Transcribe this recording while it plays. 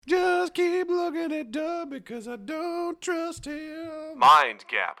just keep looking at Doug because I don't trust him. Mind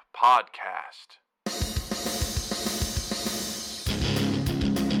Gap Podcast.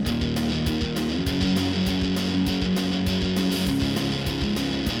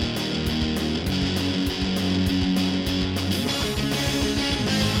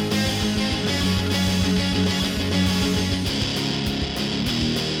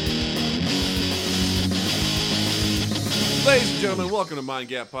 Ladies and gentlemen, welcome to Mind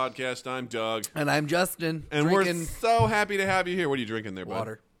Gap Podcast. I'm Doug. And I'm Justin. And drinking we're so happy to have you here. What are you drinking there, bud?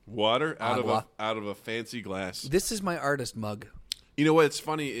 Water. Water out Agua. of a fancy glass. This is my artist mug. You know what's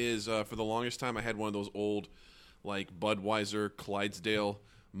funny is for the longest time I had one of those old like Budweiser Clydesdale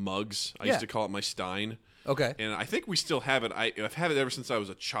mugs. I used to call it my Stein. Okay. And I think we still have it. I've had it ever since I was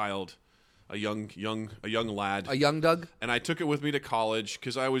a child, a young lad. A young Doug? And I took it with me to college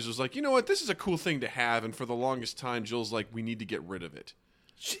because I was just like, you know what, this is a cool thing to have. And for the longest time, Jill's like, we need to get rid of it.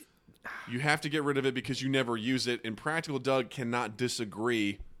 You have to get rid of it because you never use it. And Practical Doug cannot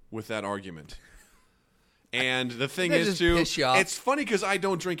disagree with that argument. And the thing is, too, it's funny because I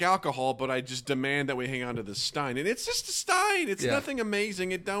don't drink alcohol, but I just demand that we hang on to the Stein. And it's just a Stein. It's nothing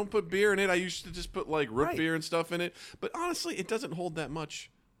amazing. It don't put beer in it. I used to just put like root beer and stuff in it. But honestly, it doesn't hold that much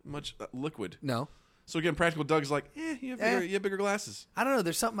liquid. No. So again, Practical Doug's like, you have bigger glasses. I don't know.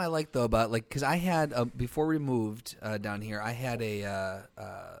 There's something I like, though, about, like, because I had, before we moved down here, I had a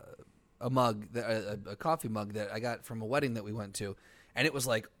mug, a coffee mug that I got from a wedding that we went to. And it was,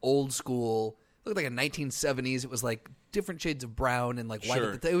 like, old school. It looked like a 1970s. It was, like, different shades of brown and, like, white.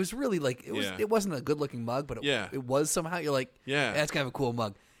 Sure. It was really, like, it wasn't a good-looking mug, but it was somehow. You're like, that's kind of a cool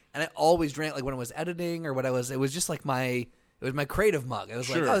mug. And I always drank, like, when I was editing or it was just, like, it was my creative mug. I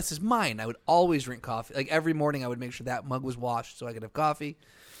was like, oh, this is mine. I would always drink coffee. Like, every morning I would make sure that mug was washed so I could have coffee.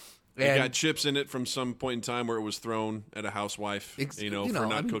 It got chips in it from some point in time where it was thrown at a housewife, for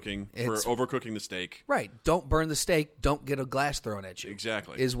not cooking, for overcooking the steak. Right. Don't burn the steak. Don't get a glass thrown at you.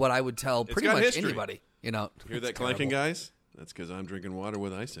 Exactly. Is what I would tell pretty much anybody. Hear that clanking, guys? That's because I'm drinking water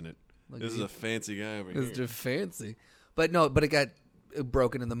with ice in it. This is a fancy guy over here. It's just fancy. But it got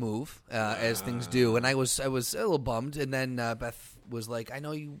broken in the move, as things do, and I was a little bummed. And then Beth was like, "I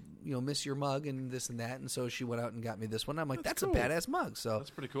know you miss your mug and this and that," and so she went out and got me this one. I'm like, "That's cool. A badass mug." So that's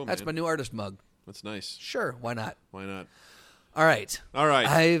pretty cool. That's man. my new artist mug. That's nice. Sure, why not? Why not? All right.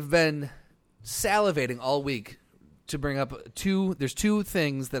 I've been salivating all week to bring up There's two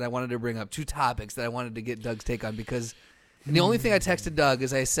things that I wanted to bring up, two topics that I wanted to get Doug's take on because the only thing I texted Doug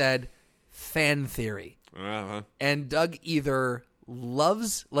is I said fan theory, and Doug either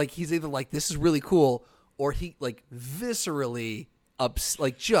loves, like, he's either like, this is really cool, or he like viscerally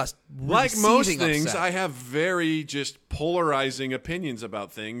just like most things upset. I have very just polarizing opinions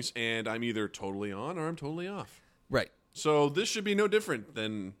about things, and I'm either totally on or I'm totally off. Right. So this should be no different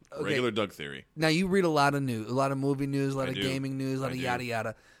than regular Doug theory. Now you read a lot of news, a lot of movie news, a lot of gaming news, a lot of yada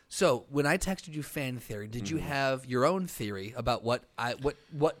yada. So when I texted you fan theory, did you have your own theory about what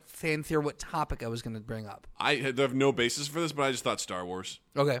fan theory, what topic I was going to bring up? I have no basis for this, but I just thought Star Wars.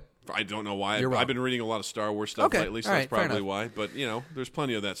 Okay. I don't know why. You're wrong. I've been reading a lot of Star Wars stuff lately, so that's probably why. But, there's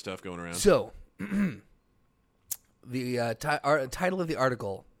plenty of that stuff going around. So the title of the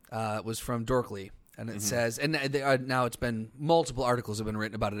article was from Dorkly. And it says, and now it's been multiple articles have been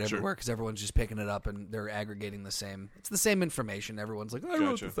written about it everywhere because everyone's just picking it up and they're aggregating it's the same information. Everyone's like, I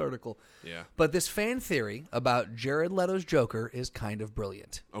wrote this article. Yeah. But this fan theory about Jared Leto's Joker is kind of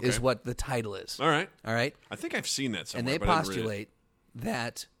brilliant, is what the title is. All right. I think I've seen that somewhere. And they postulate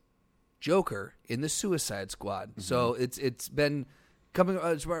that Joker in the Suicide Squad. So it's been coming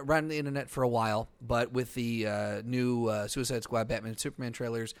around the internet for a while, but with the new Suicide Squad, Batman and Superman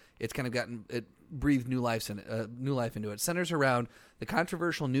trailers, it's kind of breathed new life into it. Centers around the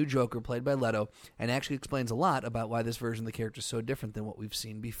controversial new Joker played by Leto, and actually explains a lot about why this version of the character is so different than what we've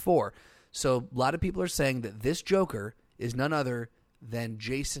seen before. So a lot of people are saying that this Joker is none other than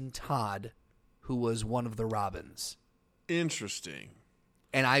Jason Todd, who was one of the Robins. Interesting.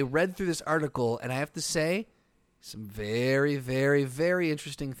 And I read through this article, and I have to say, some very, very, very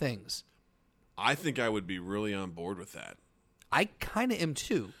interesting things. I think I would be really on board with that. I kind of am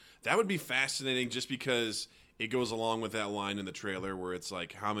too. That would be fascinating just because it goes along with that line in the trailer where it's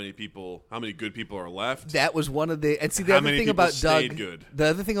like how many good people are left. That was one of the, and see, the other thing about Doug, the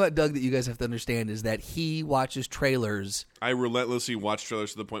other thing about Doug that you guys have to understand is that he watches trailers. I relentlessly watch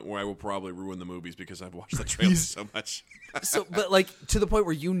trailers to the point where I will probably ruin the movies because I've watched the trailers so much. But like to the point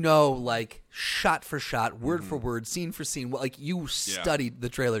where like shot for shot, word for word, scene for scene, like you studied the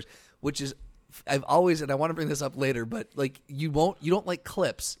trailers, which is I've always, and I want to bring this up later, but like you don't like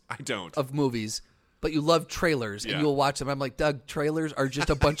clips. I don't of movies. but you love trailers, and Yeah. you'll watch them. I'm like, Doug, trailers are just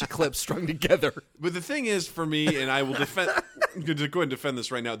a bunch of clips strung together. But the thing is, for me, and I will defend. I'm going to go ahead and defend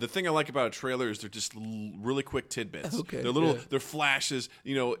this right now. The thing I like about a trailer is they're just really quick tidbits. Okay, They're little. yeah. They're flashes.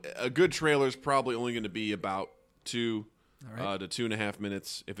 You know, a good trailer is probably only going to be about 2 to 2.5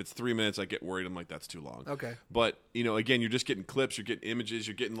 minutes. If it's 3 minutes, I get worried. I'm like, that's too long. Okay. But you know, again, you're just getting clips. You're getting images.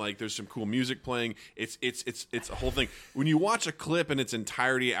 You're getting like there's some cool music playing. It's a whole thing. When you watch a clip in its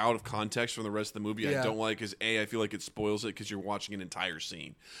entirety out of context from the rest of the movie, Yeah. I don't like. Because I feel like it spoils it because you're watching an entire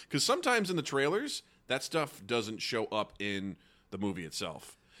scene. Because sometimes in the trailers, that stuff doesn't show up in the movie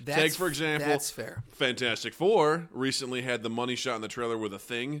itself. Take, for example, that's fair. Fantastic Four recently had the money shot in the trailer where the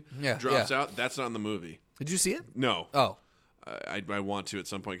thing Yeah, drops yeah. out. That's not in the movie. Did you see it? No. Oh, I want to at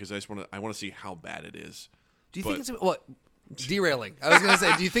some point because I want to see how bad it is. do you But- think it's what derailing? I was going to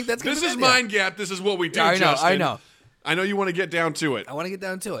say, do you think that's going This to is Mind Gap. This is what we do, Yeah, I know, Justin. I know. I know you want to get down to it. I want to get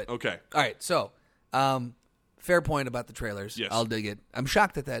down to it. Okay. All right, so fair point about the trailers. Yes. I'll dig it. I'm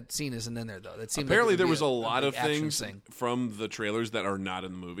shocked that scene isn't in there though. That seemed Apparently, like it there would was be a lot big of action things thing. from the trailers that are not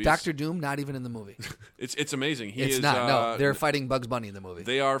in the movies. Doctor Doom, not even in the movie. It's amazing. He It's is not. No, they're fighting Bugs Bunny in the movie.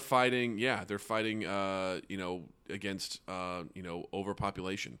 They are fighting. Yeah, they're fighting. Against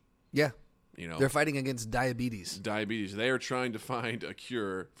overpopulation. Yeah, They're they're fighting against diabetes. diabetes. They are trying to find a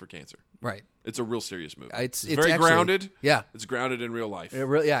cure for cancer. Right. It's a real serious movie. It's very actually- grounded. Yeah. It's grounded in real life.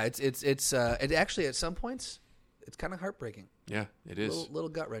 Yeah. It actually at some points it's kind of heartbreaking. Yeah, it is. Little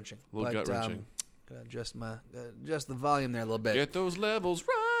gut wrenching. Little gut-wrenching. Gotta adjust the volume there a little bit. Get those levels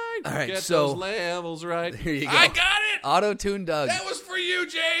right. All right, Get so- those levels right. Here you go. I got it. Auto tune Doug. That was for you,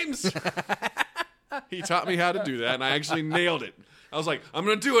 James. He taught me how to do that, and I actually nailed it. I was like, I'm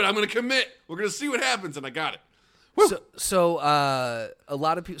going to do it. I'm going to commit. We're going to see what happens, and I got it. So a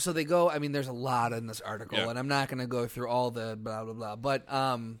lot of people. So they go. I mean, there's a lot in this article, Yeah. and I'm not going to go through all the blah blah blah. But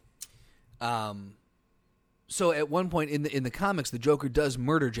so at one point in the comics, the Joker does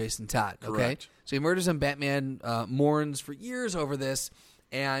murder Jason Todd. Okay, Correct. so he murders him. Batman mourns for years over this,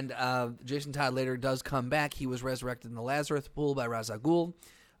 and Jason Todd later does come back. He was resurrected in the Lazarus Pool by Ra's al Ghul,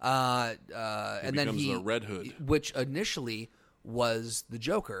 and then becomes he the Red Hood. which initially was the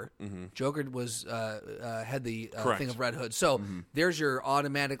Joker. Joker was had the Correct. thing of Red Hood. So there's your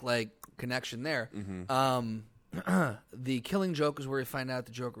automatic connection there. The Killing Joke is where we find out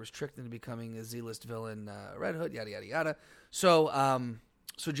the Joker was tricked into becoming a Z-list villain, Red Hood, yada yada yada. So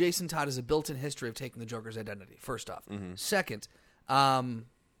so Jason Todd has a built-in history of taking the Joker's identity. First off, second.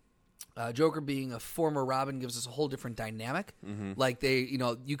 Joker being a former Robin gives us a whole different dynamic. Like they,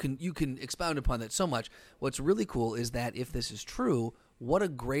 you can expound upon that so much. What's really cool is that if this is true, what a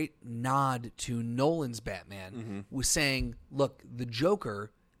great nod to Nolan's Batman was saying, look, the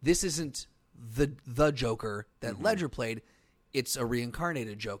Joker, this isn't the Joker that Ledger played. It's a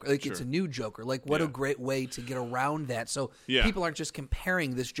reincarnated Joker. It's a new Joker. What a great way to get around that. So Yeah. people aren't just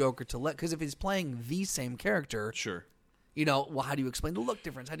comparing this Joker to because if he's playing the same character, Sure. well, how do you explain the look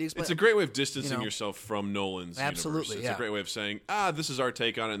difference? How do you explain? It's a great way of distancing you know. yourself from Nolan's Absolutely, universe. It's yeah. a great way of saying, this is our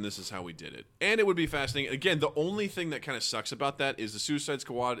take on it, and this is how we did it. And it would be fascinating. Again, the only thing that kind of sucks about that is the Suicide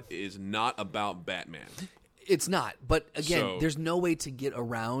Squad is not about Batman. It's not. But again, So- there's no way to get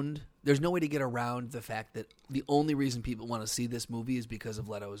around. There's no way to get around the fact that the only reason people want to see this movie is because of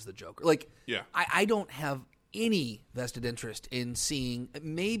Leto as the Joker. Yeah. I don't have any vested interest in seeing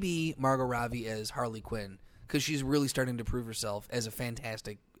maybe Margot Robbie as Harley Quinn because she's really starting to prove herself as a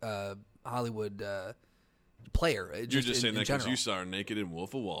fantastic Hollywood player. You're just saying that because general. you saw her naked in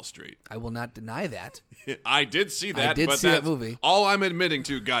Wolf of Wall Street. I will not deny that. I did see that. did but see that that's movie. All I'm admitting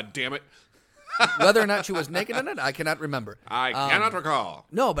to, God damn it. Whether or not she was naked in it, I cannot remember. I cannot recall.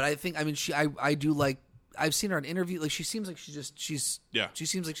 No, but I think I do like. I've seen her in interview. She seems like Yeah. She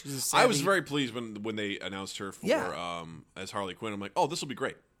seems like she's a savvy. I was very pleased when they announced her for Yeah. as Harley Quinn. I'm like, oh, this will be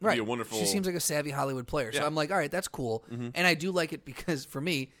great. It'll right. be a wonderful. She seems like a savvy Hollywood player. So Yeah. I'm like, all right, that's cool. And I do like it because for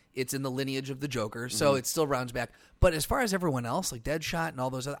me, it's in the lineage of the Joker, so it still rounds back. But as far as everyone else, like Deadshot and all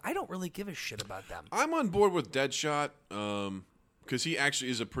those other, I don't really give a shit about them. I'm on board with Deadshot because he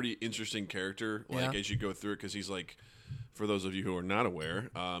actually is a pretty interesting character. Yeah. As you go through it, because he's like, for those of you who are not aware,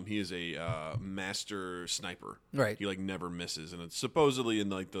 he is a master sniper. Right. He never misses, and it's supposedly in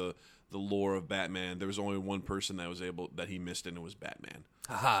the lore of Batman, there was only one person that he missed, and it was Batman.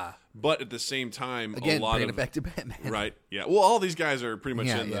 Aha. But at the same time, Again, a lot bringing of it back to Batman. right, yeah. Well, all these guys are pretty much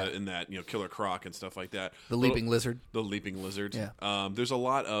Yeah, in that Killer Croc and stuff like that. The Leaping Lizard. The Leaping Lizard. Yeah. There's a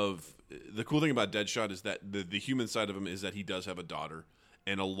lot of the cool thing about Deadshot is that the human side of him is that he does have a daughter,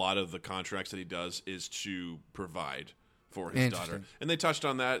 and a lot of the contracts that he does is to provide for his daughter. Interesting. And they touched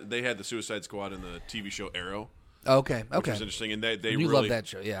on that. They had the Suicide Squad in the TV show Arrow. Okay. which was interesting. And they You really love that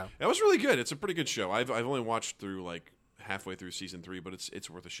show, yeah. That was really good. It's a pretty good show. I've only watched through like halfway through season 3, but it's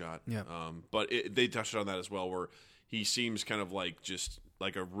worth a shot. Yeah. But they touched on that as well, where he seems kind of like just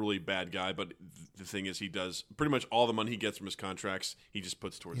like a really bad guy, but the thing is, he does pretty much all the money he gets from his contracts, he just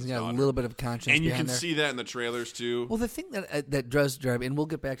puts towards He's his got daughter. a little bit of conscience And you behind can there. see that in the trailers too. Well, the thing that does drive, and we'll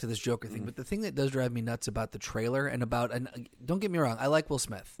get back to this Joker Mm-hmm. thing, but the thing that does drive me nuts about the trailer and don't get me wrong, I like Will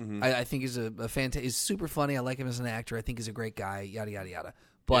Smith. Mm-hmm. I think he's a fantastic. He's super funny. I like him as an actor. I think he's a great guy. Yada yada yada.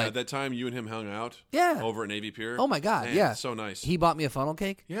 Yeah, But that time you and him hung out Yeah. over at Navy Pier. oh my god, Man, yeah, so nice. He bought me a funnel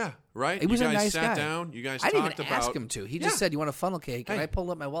cake. Yeah, right? He was you a guys nice sat guy. down. You guys I didn't talked even about... ask him to. He Yeah. just said, "You want a funnel cake?" And Hey. I pulled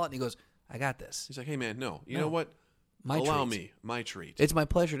up my wallet, and he goes, "I got this. He's like, hey, man, no. You No. know what? My Allow treat. me. My treat. It's my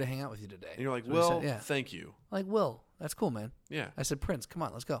pleasure to hang out with you today." and you're like, That's what he well, said, yeah. thank you. Like, Will, that's cool, man. Yeah. I said, Prince, come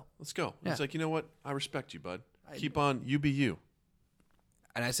on, let's go. Let's go. Yeah. He's like, you know what? I respect you, bud. Keep on. You be you.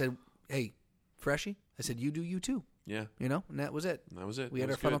 And I said, hey, Freshie, I said, you do you too. Yeah. You know, and that was it. That was it. We That had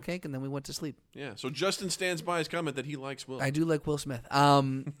our was funnel good. cake, and then we went to sleep. Yeah. So Justin stands by his comment that he likes Will. I do like Will Smith.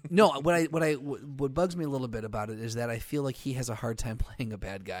 No, what bugs me a little bit about it is that I feel like he has a hard time playing a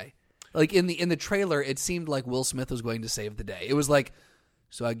bad guy. Like in the trailer, it seemed like Will Smith was going to save the day. It was like,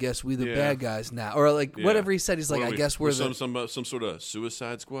 so I guess we the Yeah. bad guys now, or like Yeah. whatever he said. He's like, What are I we- guess we're the some sort of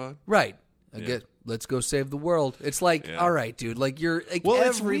Suicide Squad. right. I Yeah. guess let's go save the world. It's like, Yeah. all right, dude. Like you're like Well,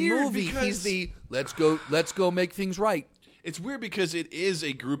 it's every weird movie, because- he's the let's go make things right. It's weird because it is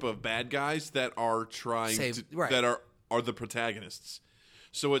a group of bad guys that are trying Right. that are the protagonists.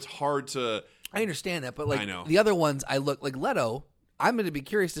 So it's hard to. I understand that, but like I know. the other ones, I look like Leto. I'm going to be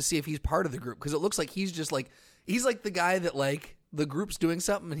curious to see if he's part of the group because it looks like he's just like he's like the guy that like the group's doing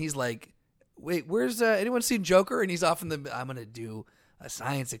something and he's like, wait, where's anyone seen Joker? And he's off in the. I'm going to do a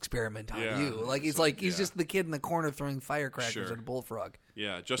science experiment on Yeah. you. Like he's Yeah. just the kid in the corner throwing firecrackers Sure. at a bullfrog.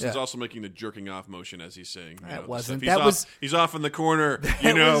 Yeah, Justin's Yeah. also making the jerking off motion as he's saying. You That know, wasn't- he's that off, was- he's off in the corner,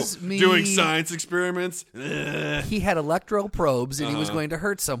 that was me. doing science experiments. Ugh. He had electro probes and he was going to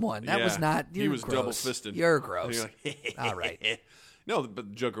hurt someone. That was Yeah. not. He You're was gross. double-fisted. You're gross. You're like, All right. No, but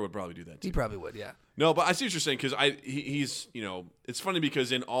the Joker would probably do that too. He probably would. Yeah. No, but I see what you're saying because he's it's funny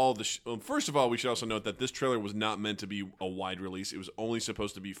because in all the first of all, we should also note that this trailer was not meant to be a wide release. It was only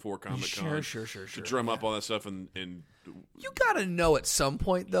supposed to be for Comic-Con. Sure. To drum up all that stuff and You gotta know at some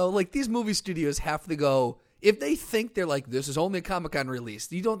point though, like these movie studios have to go. If they think they're like this is only a Comic-Con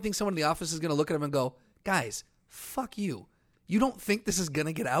release, you don't think someone in the office is gonna look at them and go, "Guys, fuck you." You don't think this is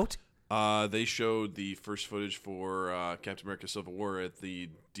gonna get out? they showed the first footage for Captain America: Civil War at the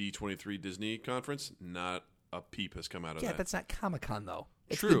D23 Disney conference. Not a peep has come out of Yeah, that. that's not Comic-Con though.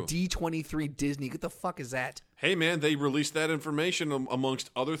 It's True. the D23 Disney. What the fuck is that? Hey man, they released that information amongst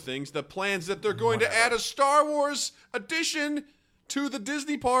other things. The plans that they're going to add a Star Wars edition to the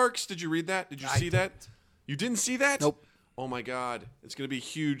Disney parks. Did you read that? Did you see that? You didn't see that? Nope. Oh my god, it's going to be a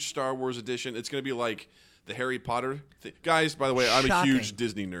huge Star Wars edition. It's going to be like the Harry Potter guys. By the way, I'm a Shocking. huge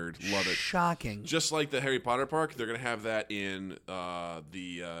Disney nerd. Love it. Shocking. Just like the Harry Potter park, they're going to have that in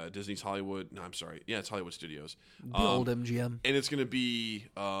the Disney's Hollywood. No, I'm sorry. Yeah, it's Hollywood Studios. The old MGM. And it's going to be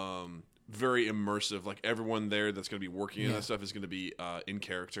very immersive. Like everyone there that's going to be working on that stuff is going to be in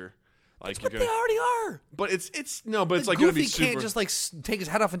character. Like But they already are. but it's it's going to Goofy be super. can't just like take his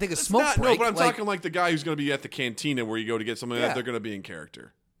head off and take a It's smoke not- break. No, but I'm like, talking like the guy who's going to be at the cantina where you go to get something like Yeah. that. They're going to be in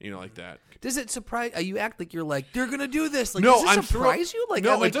character. You know, like that. Does it surprise? You act like you're like they're gonna do this. Like, No, does it I'm surprise you? Like,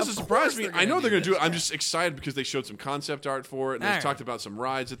 no, I'm like, it doesn't of surprise course me. they're I know they're going to do it. this. I'm Yeah. just excited because they showed some concept art for it, and All they right. talked about some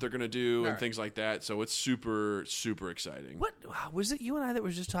rides that they're going to do and right. things like that. So it's super, super exciting. What was it? You and I that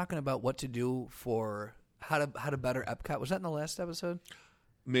was just talking about what to do for how to better Epcot. Was that in the last episode?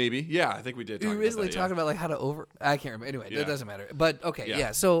 Maybe, yeah, I think we did. We Talk were about basically that, yeah. talking about like how to over. I can't remember. Anyway, Yeah. it doesn't matter. But okay, Yeah.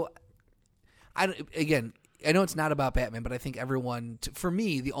 yeah. So again, I know it's not about Batman, but I think everyone, for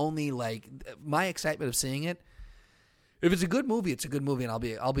me, the only like my excitement of seeing it. If it's a good movie, it's a good movie, and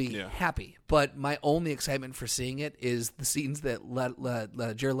I'll be Yeah. happy. But my only excitement for seeing it is the scenes that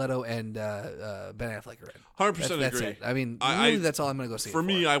Jared Leto and Ben Affleck are in. 100% That's agree. it. I mean, I- really, that's all I'm going to go see. For it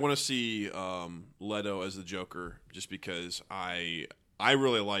me, I want to see Leto as the Joker, just because I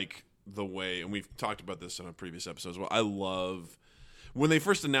really like the way, and we've talked about this in a previous episode as well. I love when they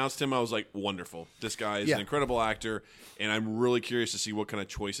first announced him. I was like, wonderful. This guy is Yeah. an incredible actor, and I'm really curious to see what kind of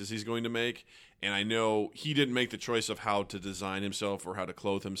choices he's going to make. And I know he didn't make the choice of how to design himself or how to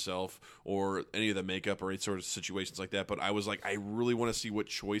clothe himself or any of the makeup or any sort of situations like that. But I was like, I really want to see what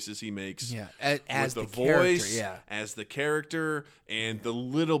choices he makes. Yeah, as with the the character, voice, yeah. as the character, and the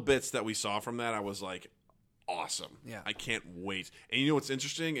little bits that we saw from that, I was like, awesome. Yeah. I can't wait. And you know what's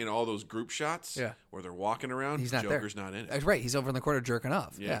interesting? In all those group shots Yeah. where they're walking around, He's not Joker's there. not in it. That's right. He's over in the corner jerking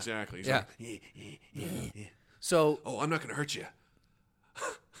off. Yeah, exactly. He's Yeah. like, So, Oh, I'm not going to hurt you.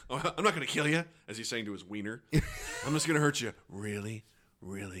 Oh, I'm not going to kill you, as he's saying to his wiener. I'm just going to hurt you really,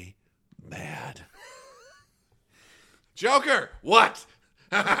 really bad. Joker, what?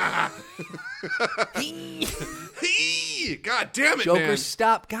 God damn it, Joker, man.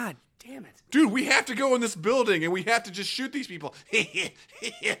 stop. God damn it. Dude, we have to go in this building, and we have to just shoot these people.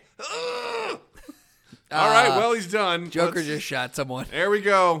 All right, well, he's done. Joker just shot someone. There we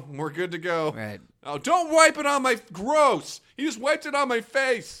go. We're good to go. Right. Oh, don't wipe it on my... Gross. He just wiped it on my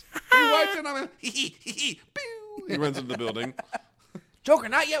face. He wiped it on my... He runs into the building. Joker,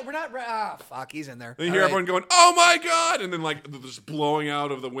 not yet. We're not... fuck, he's in there. And you hear everyone going, oh, my God. And then, like, just blowing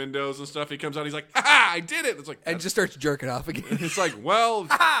out of the windows and stuff. He comes out. He's like, ha, I did it. It's like... And just starts jerking off again. It's like, well,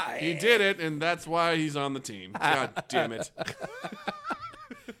 he did it, and that's why he's on the team. God damn it.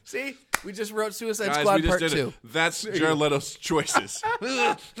 See? We just wrote Suicide Guys, Squad we just Part did 2. it. That's Jared Leto's choices.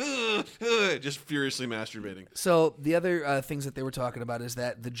 Just furiously masturbating. So the other things that they were talking about is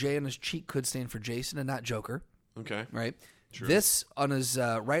that the J on his cheek could stand for Jason and not Joker, Okay. right? True. This on his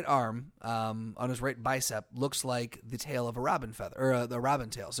right arm, on his right bicep, looks like the tail of a robin feather, or the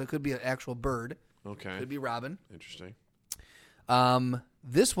robin tail. So it could be an actual bird. Okay. Could be robin. Interesting.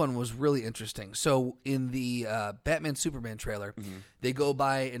 This one was really interesting. So in the Batman Superman trailer, they go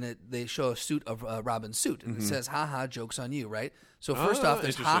by and they show a suit of Robin's suit, and it says "Ha ha, joke's on you," right? So first off,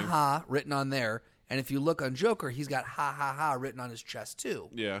 there's "Ha interesting. ha" written on there, and if you look on Joker, he's got "Ha ha ha" written on his chest too.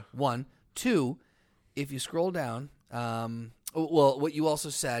 Yeah. 1, 2. If you scroll down, well, what you also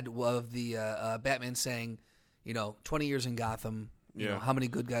said of the Batman saying, 20 years in Gotham. You know, how many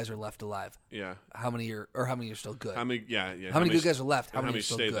good guys are left alive? Yeah. How many are still good? How many? Yeah. How many good guys are left? How many are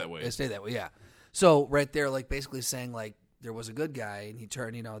still stay good? that way? They stay that way, yeah. So right there, like basically saying like there was a good guy and he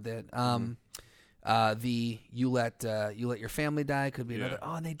turned, that the you let your family die could be another.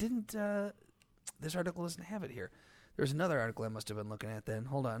 Oh, and they didn't. This article doesn't have it here. There's another article I must have been looking at. Then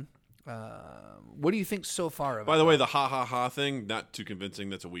hold on. What do you think so far of it? By the way, the ha ha ha thing, not too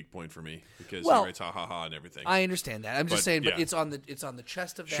convincing. That's a weak point for me because he writes ha ha ha and everything. I understand that. I'm just saying, but yeah. it's on the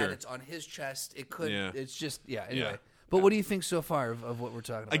chest of that. Sure. It's on his chest. It could. Yeah. It's just anyway. Yeah. But what do you think so far of what we're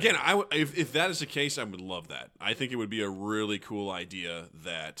talking about? Again, if that is the case, I would love that. I think it would be a really cool idea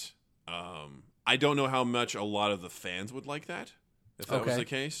that I don't know how much a lot of the fans would like that. If that was the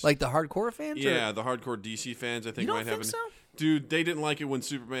case. Like the hardcore fans? Yeah, the hardcore DC fans, I think, You don't might have think so? Dude, they didn't like it when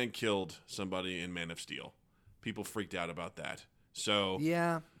Superman killed somebody in Man of Steel. People freaked out about that. So,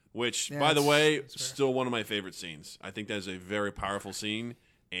 Yeah. which, Yeah, by the that's- way, that's fair. still one of my favorite scenes. I think that is a very powerful scene,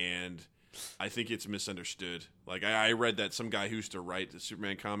 and I think it's misunderstood. Like, I read that some guy who used to write the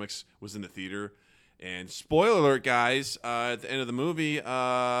Superman comics was in the theater, and spoiler alert, guys, at the end of the movie,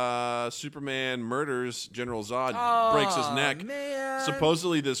 Superman murders General Zod, breaks his neck. Man.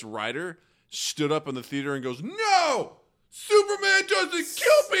 Supposedly, this writer stood up in the theater and goes, "No! Superman doesn't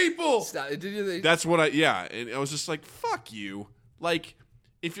kill people!" Stop. Did you, That's what and I was just like, fuck you. Like,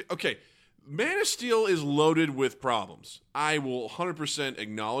 Man of Steel is loaded with problems. I will 100%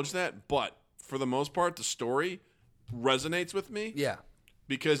 acknowledge that, but for the most part, the story resonates with me. yeah.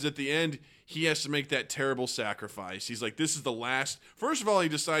 Because at the end, he has to make that terrible sacrifice. He's like, this is the last. First of all, he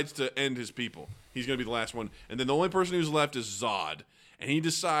decides to end his people. He's going to be the last one. And then the only person who's left is Zod. And he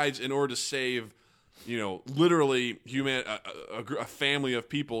decides, in order to save, literally a family of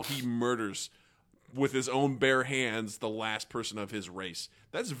people, he murders with his own bare hands the last person of his race.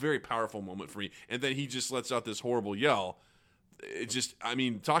 That's a very powerful moment for me. And then he just lets out this horrible yell. It just,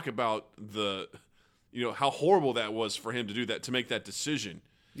 talk about how horrible that was for him to do that, to make that decision.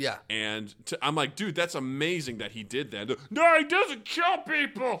 Yeah. And I'm like, dude, that's amazing that he did that. No, he doesn't kill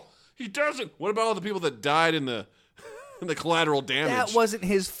people. He doesn't. What about all the people that died in the collateral damage? That wasn't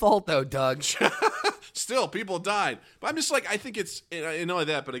his fault, though, Doug. Still, people died. But I'm just like, I think it's, and not only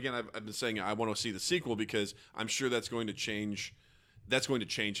that, but again, I've been saying I want to see the sequel because I'm sure that's going to change. That's going to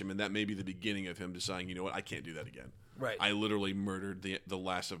change him, and that may be the beginning of him deciding, you know what, I can't do that again. Right. I literally murdered the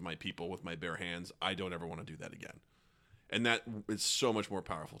last of my people with my bare hands. I don't ever want to do that again. And that is so much more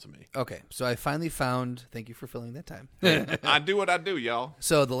powerful to me. Okay, so I finally found. Thank you for filling that time. I do what I do, y'all.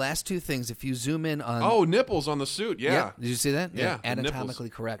 So the last two things, if you zoom in on. Oh, nipples on the suit. Yeah. Did you see that? Yeah, the Anatomically nipples.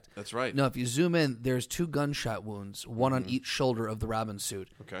 correct. That's right. No, if you zoom in, there's 2 gunshot wounds, one on each shoulder of the Robin suit.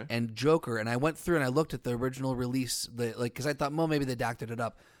 Okay. And Joker, and I went through and I looked at the original release, because I thought, well, maybe they doctored it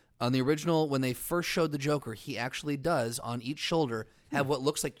up. On the original, when they first showed the Joker, he actually does on each shoulder have what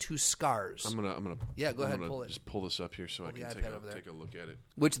looks like 2 scars. I'm gonna. Yeah, go I'm ahead, gonna pull it. Just pull this up here so I can the take iPad over there. a look at it.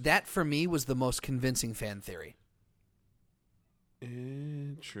 Which that for me was the most convincing fan theory.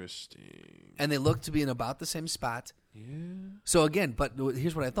 Interesting. And they look to be in about the same spot. Yeah. So again, but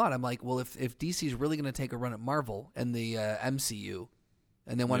here's what I thought. I'm like, well, if DC is really going to take a run at Marvel and the MCU,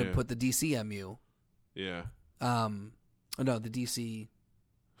 and they want to put the DCMU, Yeah. no, the DC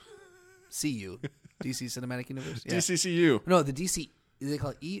CU, DC Cinematic Universe, DCCU. No, the DC. They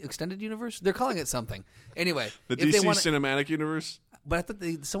call it Extended Universe. They're calling it something. Anyway, The if they DC wanna, Cinematic Universe. but I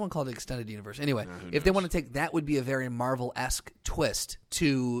thought someone called it Extended Universe. Anyway, if they want to take that, would be a very Marvel-esque twist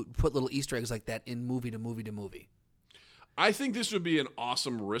to put little Easter eggs like that in movie to movie to movie. I think this would be an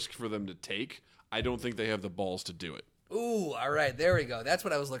awesome risk for them to take. I don't think they have the balls to do it. Ooh, all right, there we go. That's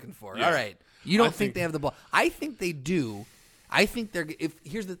what I was looking for. Yeah. All right, you don't I think think they have the ball? I think they do. I think they're.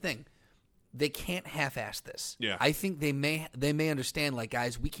 Here's the thing, they can't half-ass this. Yeah. I think they may understand. Like,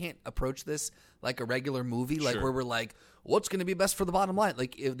 guys, we can't approach this like a regular movie, like Sure. where we're like, what's going to be best for the bottom line?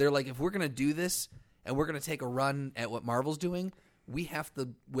 Like, if they're like, if we're going to do this and we're going to take a run at what Marvel's doing, we have to,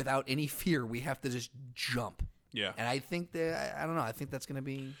 without any fear, we have to just jump. Yeah. And I think that I don't know. I think that's going to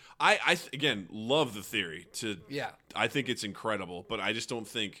be. Again, love the theory. Yeah. I think it's incredible, but I just don't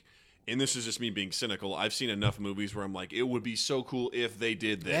think, and this is just me being cynical, I've seen enough movies where I'm like, it would be so cool if they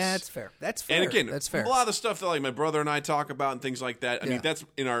did this. Yeah, that's fair. That's fair. And again, that's fair. a lot of the stuff that like my brother and I talk about and things like that, I Yeah. mean, that's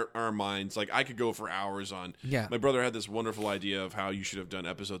in our minds. Like, I could go for hours on. Yeah. My brother had this wonderful idea of how you should have done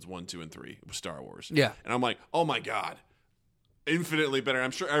episodes 1, 2, and 3 with Star Wars. Yeah. And I'm like, oh my God. Infinitely better. I'm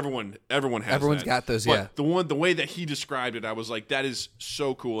sure everyone has Everyone's that. got those, But yeah. the way that he described it, I was like, that is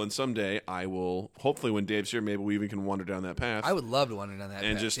so cool. And someday I will, hopefully when Dave's here, maybe we even can wander down that path. I would love to wander down that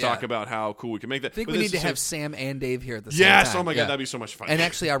and path, just yeah. talk about how cool we can make that. I think But we this need to is have Sam and Dave here at the same Yes, time. oh my God, Yeah. that'd be so much fun. And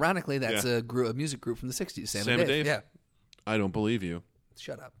actually, ironically, that's Yeah. a music group from the 60s, Sam and and Dave. Dave? Yeah. I don't believe you.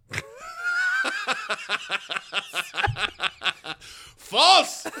 Shut up.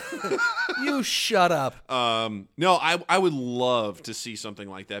 False! You shut up. No, I would love to see something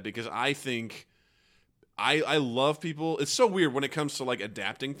like that because I think I love people. It's so weird when it comes to like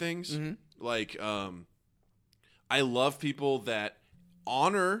adapting things. Mm-hmm. Like I love people that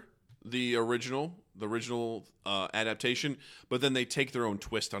honor the original adaptation, but then they take their own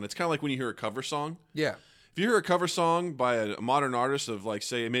twist on it. It's kind of like when you hear a cover song. Yeah. If you hear a cover song by a modern artist of like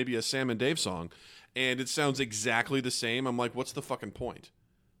say maybe a Sam and Dave song and it sounds exactly the same, I'm like, what's the fucking point?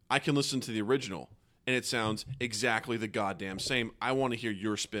 I can listen to the original and it sounds exactly the goddamn same. I want to hear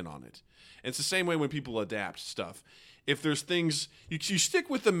your spin on it. And it's the same way when people adapt stuff. If there's things you stick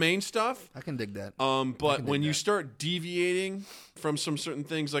with the main stuff, I can dig that. but when you start deviating from some certain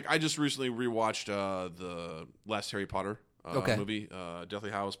things, like I just recently rewatched the last Harry Potter movie,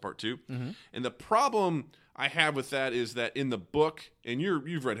 Deathly Hallows Part 2. Mm-hmm. And the problem I have with that is that in the book, and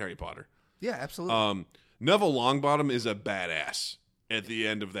you've read Harry Potter, Yeah, absolutely. Neville Longbottom is a badass at the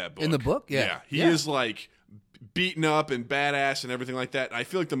end of that book. In the book? Yeah. He Yeah. is like beaten up and badass and everything like that. I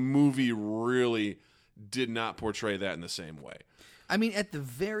feel like the movie really did not portray that in the same way. I mean, at the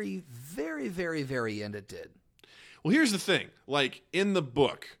very, very, very, very end, it did. Well, here's the thing. Like, in the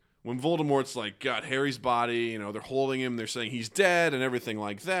book, when Voldemort's, like, got Harry's body, they're holding him, they're saying he's dead and everything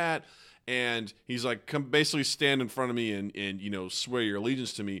like that, and he's like, come basically stand in front of me and swear your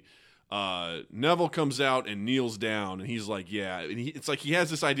allegiance to me. Neville comes out and kneels down, and he's like, yeah. And it's like he has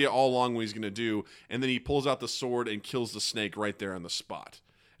this idea all along what he's going to do, and then he pulls out the sword and kills the snake right there on the spot.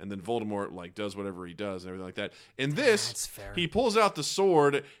 And then Voldemort, like, does whatever he does and everything like that. In this, That's fair. he pulls out the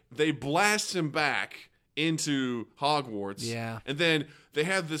sword, they blast him back into Hogwarts. Yeah. And then they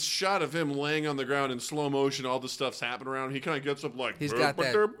have this shot of him laying on the ground in slow motion. All this stuff's happening around him. He kind of gets up like... He's got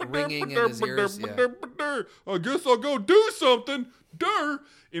that ringing in his ears, yeah. I guess I'll go do something.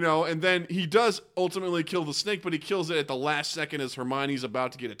 And then he does ultimately kill the snake, but he kills it at the last second as Hermione's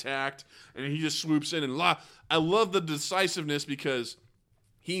about to get attacked. And he just swoops in and... I love the decisiveness because...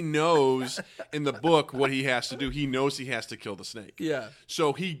 he knows in the book what he has to do. He knows he has to kill the snake. Yeah.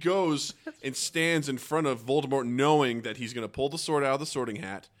 So he goes and stands in front of Voldemort knowing that he's going to pull the sword out of the sorting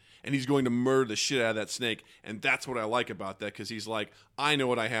hat and he's going to murder the shit out of that snake. And that's what I like about that because he's like, I know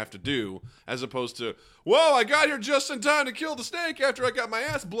what I have to do, as opposed to, whoa, I got here just in time to kill the snake after I got my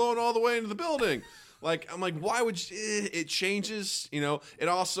ass blown all the way into the building. Like, I'm like, why would you, it changes, It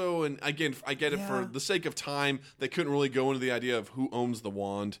also, and again, I get it for the sake of time, they couldn't really go into the idea of who owns the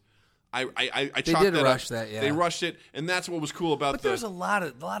wand. I They chalked did that rush up. that, yeah. They rushed it, and that's what was cool about But there's a lot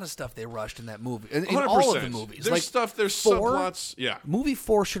of stuff they rushed in that movie. In 100%. all of the movies. There's like stuff, there's 4, subplots. Yeah. Movie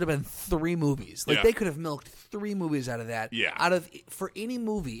 4 should have been 3 movies. Like Yeah. they could have milked 3 movies out of that. Yeah. For any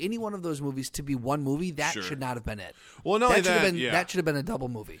movie, any one of those movies to be one movie, that Sure. should not have been it. Well, not only should have that, been, yeah. that should have been a double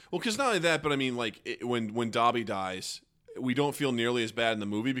movie. Well, because not only that, but I mean, like, when Dobby dies, we don't feel nearly as bad in the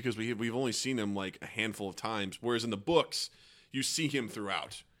movie because we've only seen him, like, a handful of times, whereas in the books, you see him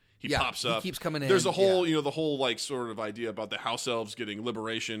throughout. He Yeah, pops he up. keeps coming in, There's a whole, yeah. the whole like sort of idea about the house elves getting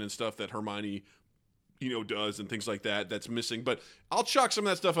liberation and stuff that Hermione, does and things like that. That's missing. But I'll chalk some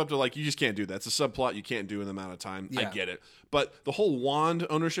of that stuff up to like you just can't do that. It's a subplot you can't do in the amount of time. I Yeah. get it. But the whole wand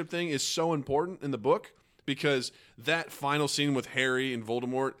ownership thing is so important in the book because that final scene with Harry and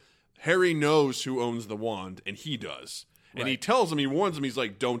Voldemort, Harry knows who owns the wand, and he does. And he tells him, he warns him, he's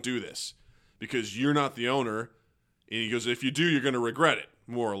like, don't do this because you're not the owner. And he goes, if you do, you're going to regret it,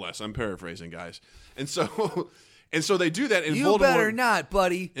 more or less. I'm paraphrasing, guys. And so they do that. And You Voldemort, better not,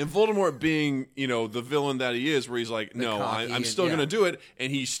 buddy. and Voldemort being, the villain that he is, where he's like, no, cocky I'm still and- going to do it.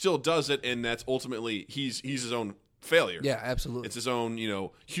 And he still does it. And that's ultimately, he's his own failure. Yeah, absolutely. It's his own,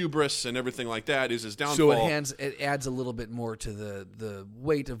 hubris and everything like that is his downfall. So it adds a little bit more to the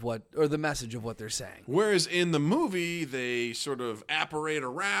weight of the message of what they're saying. Whereas in the movie, they sort of apparate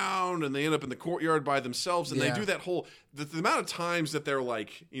around and they end up in the courtyard by themselves, and they Yeah. do that whole the amount of times that they're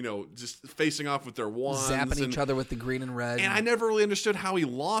like, just facing off with their wands, Zapping and, each other with the green and red. And I never really understood how he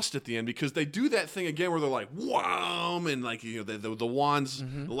lost at the end because they do that thing again where they're like, wow, and like the wands,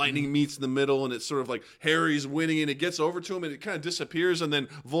 the lightning meets in the middle, and it's sort of like Harry's winning, and it gets over to him, and it kind of disappears, and then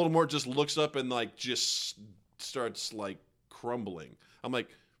Voldemort just looks up and like just starts like crumbling. I'm like,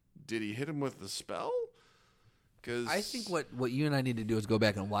 did he hit him with the spell? Because I think what you and I need to do is go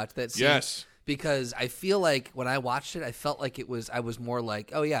back and watch that scene. Yes. Because I feel like when I watched it, I felt like I was more like,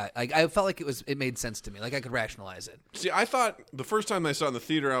 oh yeah, I felt like it made sense to me, like I could rationalize it. See, I thought the first time I saw it in the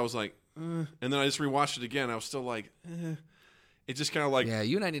theater, I was like, and then I just rewatched it again. I was still like, It just kind of like, Yeah,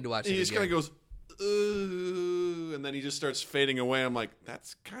 you and I need to watch it. he just kind again. of goes, and then he just starts fading away. I'm like,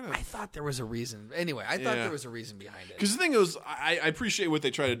 that's kind of. I thought there was a reason. Anyway, I thought Yeah. there was a reason behind it. Because the thing is, I appreciate what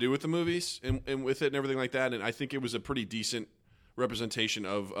they try to do with the movies and with it and everything like that, and I think it was a pretty decent representation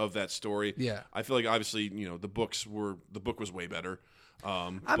of that story. Yeah. I feel like obviously the book was way better.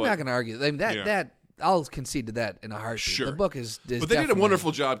 I'm not going to argue. I mean, that I'll concede to that in a heartbeat. Sure. The book is but they did a definitely-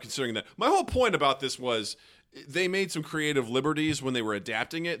 wonderful job considering that. My whole point about this was they made some creative liberties when they were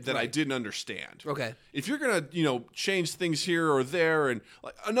adapting it that I didn't understand. Okay. If you're gonna change things here or there, and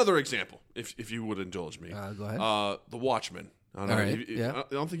like, another example, if you would indulge me, Go ahead. The Watchmen. I don't know. All right, yeah.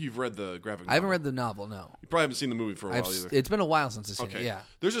 I don't think you've read the graphic novel. I haven't read the novel. No, You probably haven't seen the movie for a while either. it's been a while since I've seen it. Okay. Yeah.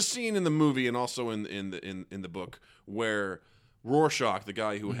 There's a scene in the movie and also in the book where Rorschach, the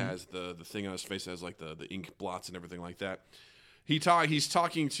guy who has the thing on his face that has like the ink blots and everything like that, he's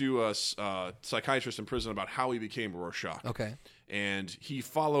talking to a psychiatrist in prison about how he became Rorschach. Okay. And he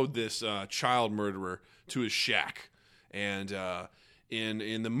followed this child murderer to his shack. And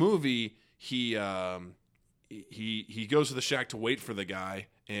in the movie, he goes to the shack to wait for the guy,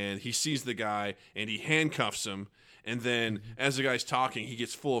 and he sees the guy, and he handcuffs him. And then, as the guy's talking, he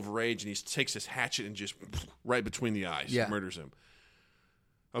gets full of rage, and he takes his hatchet and just right between the eyes, Yeah. murders him.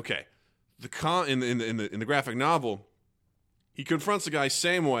 Okay, in the graphic novel, he confronts the guy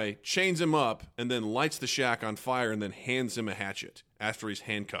same way, chains him up, and then lights the shack on fire, and then hands him a hatchet after he's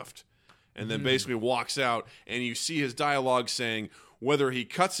handcuffed, and then basically walks out. And you see his dialogue saying whether he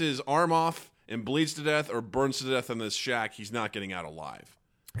cuts his arm off and bleeds to death or burns to death in this shack, he's not getting out alive.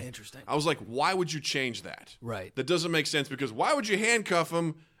 Interesting. I was like, why would you change that? Right. That doesn't make sense because why would you handcuff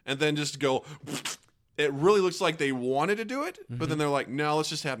him and then just go... It really looks like they wanted to do it, but then they're like, no, let's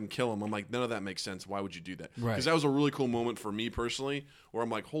just have him kill him. I'm like, none of that makes sense. Why would you do that? Right. Because that was a really cool moment for me personally where I'm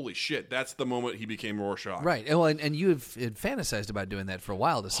like, holy shit, that's the moment he became Rorschach. Right. And, well, and you've fantasized about doing that for a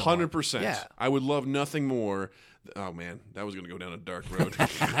while to someone. 100%. Yeah. I would love nothing more. Oh, man, that was going to go down a dark road.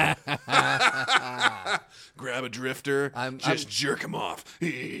 Grab a drifter, jerk him off.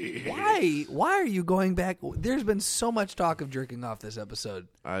 Why are you going back? There's been so much talk of jerking off this episode.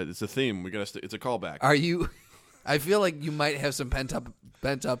 It's a theme. It's a callback. Are you? I feel like you might have some pent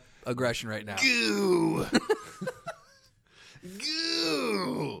up aggression right now. Goo.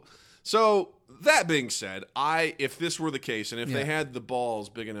 Goo. So that being said, if this were the case, and if they had the balls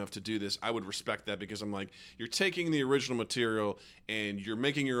big enough to do this, I would respect that because I'm like, you're taking the original material and you're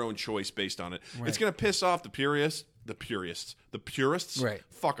making your own choice based on it. Right. It's going to piss off the purists. Right.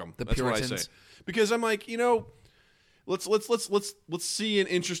 Fuck them. The That's Puritans. what I say. Because I'm like, let's see an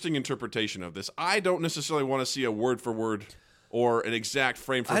interesting interpretation of this. I don't necessarily want to see a word for word or an exact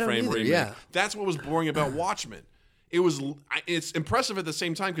frame for I don't frame either, remake. yeah. That's what was boring about Watchmen. It's impressive at the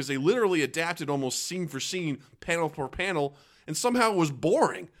same time because they literally adapted almost scene for scene, panel for panel, and somehow it was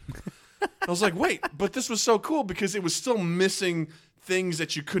boring. I was like, wait, but this was so cool because it was still missing things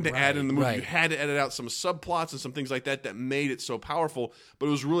that you couldn't add in the movie. right. You had to edit out some subplots and some things like that made it so powerful. But it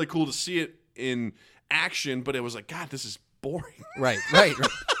was really cool to see it in action. But it was like, God, this is boring. Right.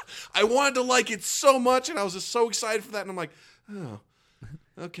 I wanted to like it so much, and I was just so excited for that. And I'm like, oh.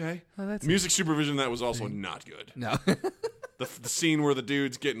 Okay. Oh, that's Music supervision, that was also not good. no. The scene where the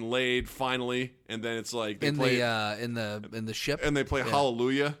dude's getting laid finally, and then it's like they in play the ship. and they play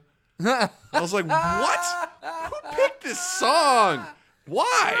Hallelujah. I was like, what? Who picked this song?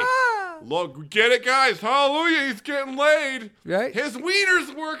 Why? Look, get it, guys. Hallelujah, he's getting laid. Right. His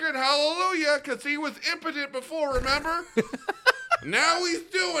wiener's working. Hallelujah, because he was impotent before, remember? Now he's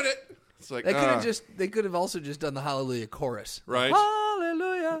doing it. It's like, They could have also just done the Hallelujah chorus. Right.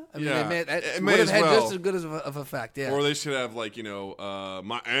 Hallelujah. I mean, Yeah. it May would have as had well. just as good of effect. Yeah. Or they should have, like,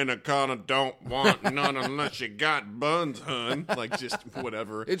 my anaconda don't want none unless you got buns, hun. Like, just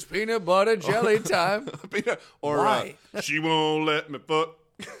whatever. It's peanut butter jelly time. Or Why? she won't let me fuck.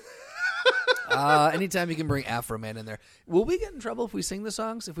 Anytime you can bring Afro Man in there. Will we get in trouble if we sing the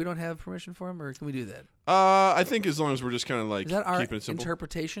songs if we don't have permission for them, or can we do that? I think as long as we're just kind of like Is that our keeping it simple.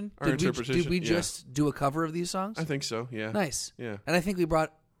 interpretation? Our Did interpretation, we yeah. just do a cover of these songs? I think so, yeah. Nice. Yeah. And I think we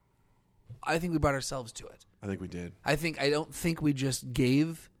brought ourselves to it. I think we did. I don't think we just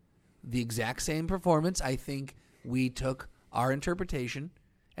gave the exact same performance. I think we took our interpretation,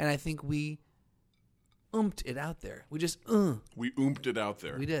 and I think we oomped it out there. We just We oomped it out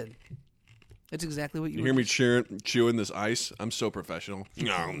there. we did. It's exactly what you You hear me chewing this ice? I'm so professional.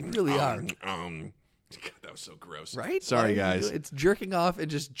 You really are. God, that was so gross. Right? Sorry, Why are you guys. It's jerking off and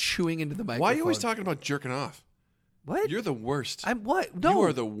just chewing into the microphone. Why are you always talking about jerking off? What? You're the worst. I'm what? No. You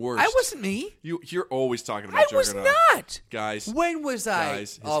are the worst. I wasn't me. You're always talking about I jerking was off. not. Guys. When was I?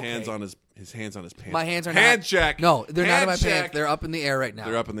 Guys, his Okay. hands on his hands on his pants. My hands are hand not. check. No, they're not in my Hand check. pants. They're up in the air right now.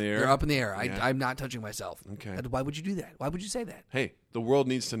 They're up in the air? They're up in the air. Yeah. I'm not touching myself. Okay. Why would you do that? Why would you say that? Hey, the world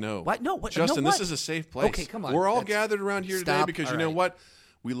needs to know. What? No, what? Justin, no, what? this is a safe place. Okay, come on. We're all That's- gathered around here today Stop. because All you know right. what?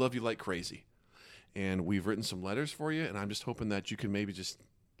 We love you like crazy. And we've written some letters for you, and I'm just hoping that you can maybe just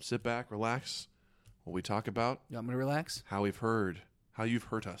sit back, relax, while we talk about You want me to relax? how you've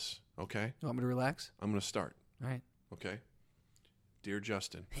hurt us, okay? You want me to relax? I'm going to start, All right. okay? Dear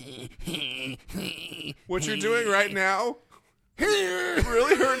Justin. What you're doing right now it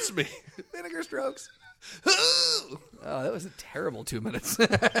really hurts me. Vinegar strokes. That's Oh, that was a terrible 2 minutes.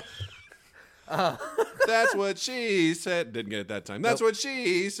 what she said. Didn't get it that time. That's what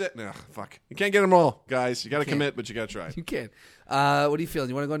she said. No, fuck. You can't get them all, guys. You got to commit, but you got to try. You can. What do you feel?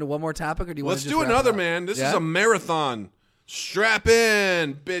 You want to go into one more topic, or do you want Let's to do just wrap another, it up? man. This is Yeah? a marathon. Strap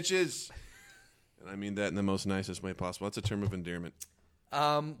in, bitches. And I mean that in the most nicest way possible. That's a term of endearment.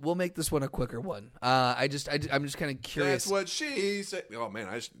 We'll make this one a quicker one. I'm just kind of curious. That's what she said. Oh, man.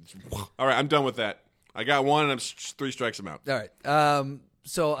 All right, I'm done with that. I got one, and I'm 3 strikes I'm out. All right.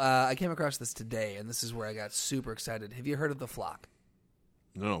 So I came across this today, and this is where I got super excited. Have you heard of The Flock?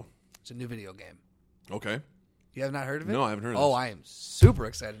 No. It's a new video game. Okay. You have not heard of it? No, I haven't heard of Oh, this. I am super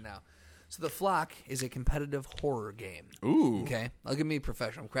excited now. So The Flock is a competitive horror game. Ooh. Okay? I'll give me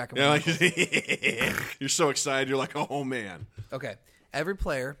professional. I'm cracking Yeah, my like, you're so excited. You're like, oh, man. Okay. Every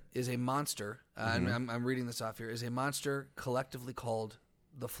player is a monster. Mm-hmm. And I'm reading this off here. Is a monster collectively called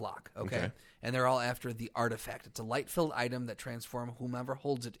the Flock. Okay. And they're all after the artifact. It's a light-filled item that transforms whomever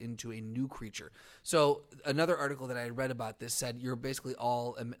holds it into a new creature. So another article that I read about this said you're basically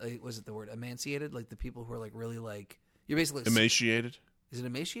all was it the word emaciated? Like the people who are like really like you're basically Emaciated? Is it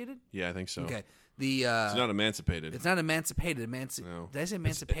emaciated? Yeah, I think so. Okay. The It's not emancipated. it's not emancipated. No. Did I say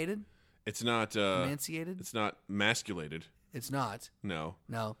emancipated? It's not. Emaciated? It's not masculated. It's not. No.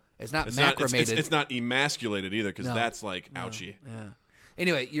 No. It's not It's not, macramated. it's not emasculated either because No. that's like ouchy. Yeah.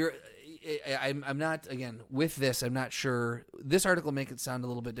 Anyway, I'm not again with this. I'm not sure. This article make it sound a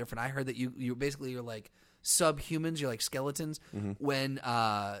little bit different. I heard that you're like subhumans. You're like skeletons. Mm-hmm. When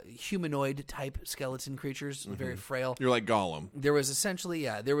humanoid type skeleton creatures, very frail. You're like Gollum. There was essentially,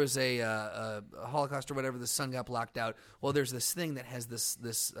 there was a Holocaust or whatever. The sun got blocked out. Well, there's this thing that has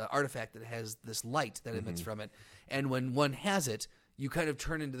this artifact that has this light that emits from it, and when one has it, you kind of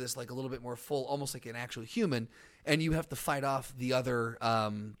turn into this like a little bit more full, almost like an actual human, and you have to fight off the other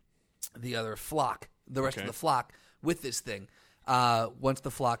flock, the rest of Okay. the flock with this thing. Once the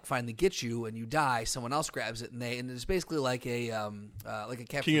flock finally gets you and you die, someone else grabs it, and it's basically like a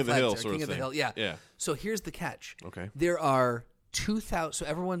Captain King of the Flag Hill there, sort King of of the thing. Hill, yeah. Yeah. So here's the catch. Okay. There are 2,000.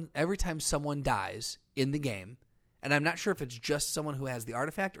 So every time someone dies in the game, and I'm not sure if it's just someone who has the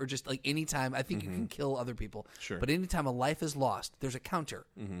artifact or just like any time. I think you can kill other people. Sure. But anytime a life is lost, there's a counter.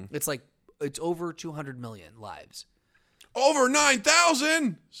 It's over 200 million lives. Over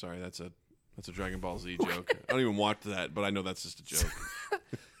 9,000. Sorry, that's a Dragon Ball Z joke. I don't even watch that, but I know that's just a joke.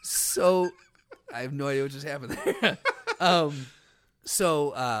 So I have no idea what just happened there.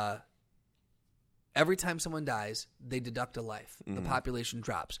 Every time someone dies, they deduct a life. The population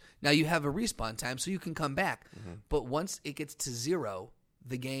drops. Now you have a respawn time, so you can come back. But once it gets to 0,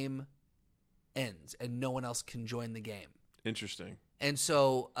 the game ends and no one else can join the game. Interesting. And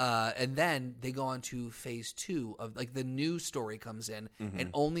so, and then they go on to phase 2 of like the new story comes in, and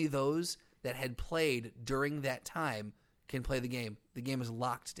only those that had played during that time can play the game. The game is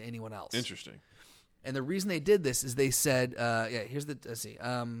locked to anyone else. Interesting. And the reason they did this is they said, here's the, let's see.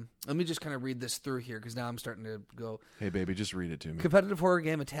 Let me just kind of read this through here because now I'm starting to go. Hey, baby, just read it to me. Competitive horror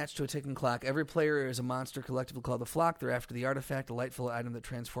game attached to a ticking clock. Every player is a monster collectively called the Flock. They're after the artifact, a delightful item that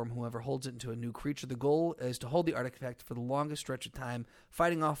transforms whoever holds it into a new creature. The goal is to hold the artifact for the longest stretch of time,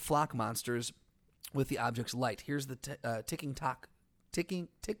 fighting off flock monsters with the object's light. Here's the tick-tock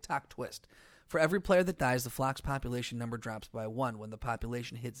twist. For every player that dies, the flock's population number drops by 1. When the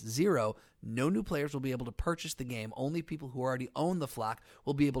population hits 0, no new players will be able to purchase the game. Only people who already own the flock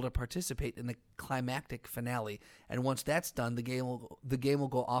will be able to participate in the climactic finale. And once that's done, the game will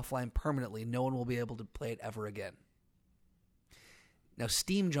go offline permanently. No one will be able to play it ever again. Now,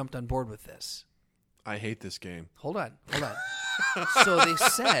 Steam jumped on board with this. I hate this game. Hold on. So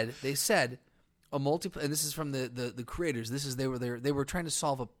they said a multiplayer, and this is from the creators. This is they were trying to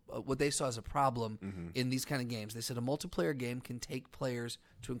solve what they saw as a problem in these kind of games. They said a multiplayer game can take players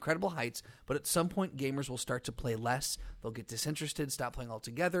to incredible heights, but at some point gamers will start to play less. They'll get disinterested, stop playing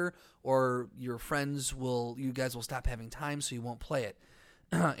altogether, or you guys will stop having time, so you won't play it.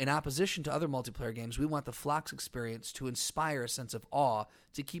 In opposition to other multiplayer games, we want the Flock's experience to inspire a sense of awe,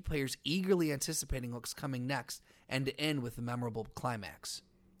 to keep players eagerly anticipating what's coming next, and to end with a memorable climax.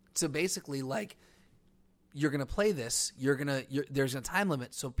 So basically, like, you're going to play this, there's a time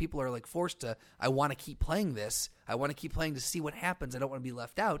limit, so people are like forced to, I want to keep playing this, I want to keep playing to see what happens, I don't want to be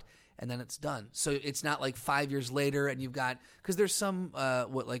left out, and then it's done. So it's not like 5 years later and you've got, because there's some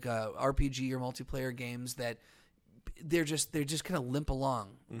RPG or multiplayer games that they're just kind of limp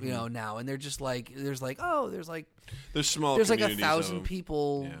along, now, and they're just like there's small. There's like 1,000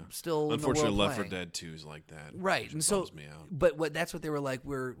 people still. Unfortunately, in the world Left 4 playing. Dead 2 is like that, right? And so, bums me out. but that's what they were like.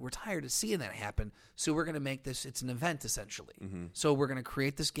 We're tired of seeing that happen, so we're going to make this. It's an event essentially. So we're going to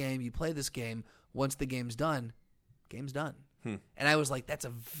create this game. You play this game. Once the game's done, game's done. And I was like,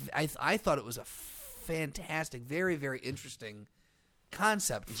 I thought it was a fantastic, very, very interesting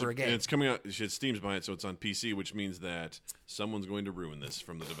concept for a game. And it's coming out. Steam's buying it, so it's on PC, which means that someone's going to ruin this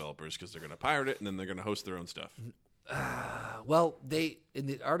from the developers because they're going to pirate it and then they're going to host their own stuff. Well, in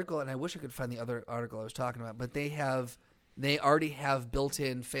the article, and I wish I could find the other article I was talking about, but they already have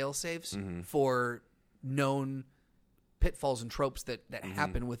built-in fail-safes for known pitfalls and tropes that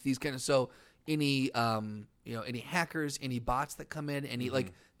happen with these kind of. So any any hackers, any bots that come in,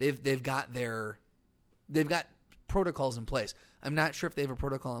 they've got protocols in place. I'm not sure if they have a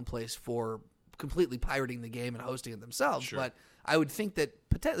protocol in place for completely pirating the game and hosting it themselves, but I would think that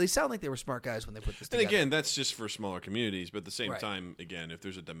they sound like they were smart guys when they put this together. And again, that's just for smaller communities, but at the same time, again, if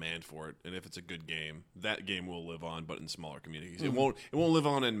there's a demand for it and if it's a good game, that game will live on, but in smaller communities. It won't live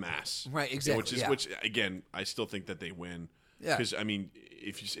on en masse. Right, exactly. Which again, I still think that they win. Yeah. Because I mean,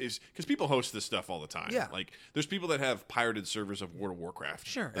 because people host this stuff all the time. Yeah. Like there's people that have pirated servers of World of Warcraft.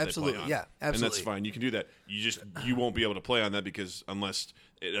 Sure, that absolutely. They play on. Yeah, absolutely. And that's fine. You can do that. You won't be able to play on that because unless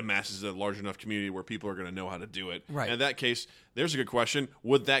it amasses a large enough community where people are going to know how to do it. Right. And in that case, there's a good question: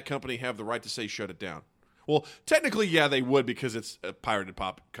 would that company have the right to say shut it down? Well, technically, yeah, they would because it's a pirated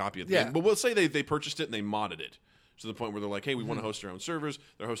copy of the game. But we'll say they purchased it and they modded it to the point where they're like, hey, we want to host our own servers.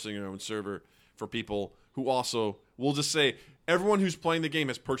 They're hosting their own server for people who also, we'll just say, everyone who's playing the game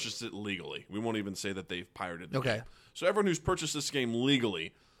has purchased it legally. We won't even say that they've pirated the game. So everyone who's purchased this game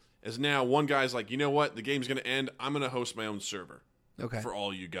legally is now, one guy's like, you know what, the game's going to end. I'm going to host my own server for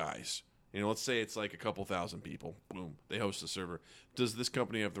all you guys. Let's say it's like a couple thousand people. Boom, they host the server. Does this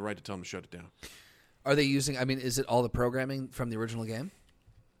company have the right to tell them to shut it down? Are they using, is it all the programming from the original game?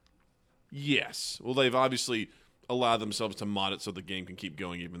 Yes. Well, they've obviously allowed themselves to mod it so the game can keep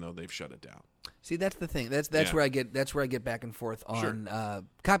going even though they've shut it down. See, that's the thing. That's where I get back and forth on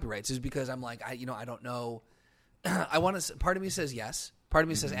copyrights, is because I'm like, I don't know. I want to. Part of me says yes. Part of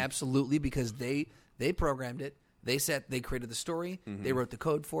me says absolutely, because they programmed it. They created the story. They wrote the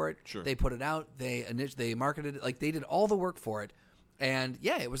code for it. Sure. They put it out. They marketed it. Like, they did all the work for it. And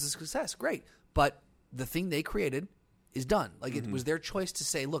yeah, it was a success. Great. But the thing they created is done. Like, it was their choice to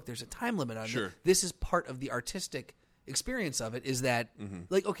say, look, there's a time limit on it. This is part of the artistic experience of it, is that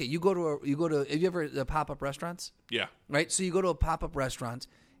like, okay, you go to have you ever pop-up restaurants? Yeah. Right? So you go to a pop-up restaurant,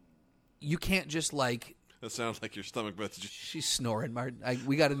 you can't just like, that sounds like your stomach breath. She's snoring, Martin.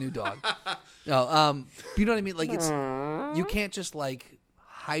 We got a new dog. No, you know what I mean? Like, you can't just like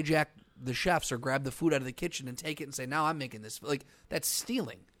hijack the chefs or grab the food out of the kitchen and take it and say, now I'm making this. Like, that's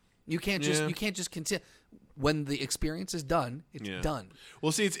stealing. You can't just continue. when the experience is done, it's done.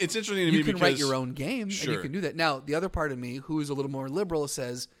 Well, see, it's interesting to me You can because write your own game, Sure. and you can do that. Now, the other part of me, who is a little more liberal,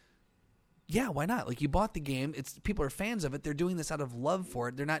 says, yeah, why not? Like, you bought the game. People are fans of it. They're doing this out of love for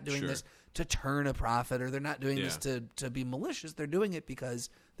it. They're not doing Sure. this to turn a profit, or they're not doing this to be malicious. They're doing it because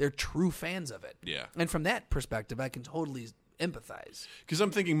they're true fans of it. Yeah. And from that perspective, I can totally empathize. Because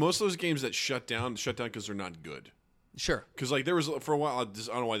I'm thinking most of those games that shut down because they're not good. Sure. Because like there was for a while, I don't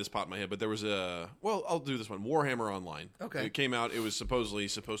know why this popped in my head, but there was I'll do this one, Warhammer Online. Okay. It came out. It was supposed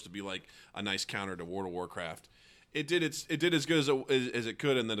to be like a nice counter to World of Warcraft. It did as good as it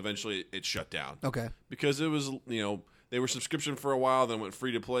could, and then eventually it shut down. Okay. Because it was they were subscription for a while, then went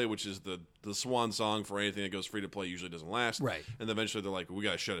free to play, which is the swan song for anything that goes free to play usually doesn't last. Right. And then eventually they're like, we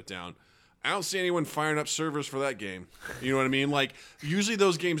got to shut it down. I don't see anyone firing up servers for that game. You know what I mean? Like, usually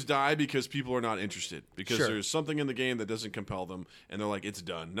those games die because people are not interested. Because Sure. there's something in the game that doesn't compel them, and they're like, it's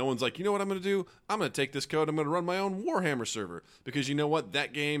done. No one's like, you know what I'm going to do? I'm going to take this code, I'm going to run my own Warhammer server. Because you know what?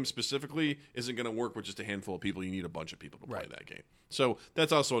 That game specifically isn't going to work with just a handful of people. You need a bunch of people to play that game. So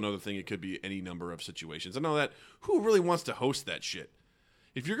that's also another thing. It could be any number of situations. I know that. Who really wants to host that shit?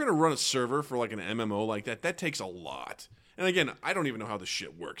 If you're going to run a server for like an MMO like that, that takes a lot. And again, I don't even know how this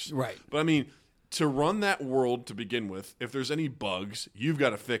shit works. Right. But I mean, to run that world to begin with, if there's any bugs, you've got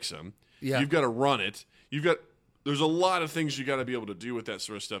to fix them. Yeah. You've got to run it. There's a lot of things you got to be able to do with that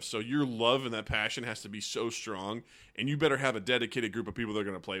sort of stuff. So your love and that passion has to be so strong, and you better have a dedicated group of people that are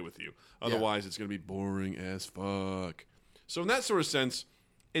going to play with you. Otherwise, it's going to be boring as fuck. So in that sort of sense,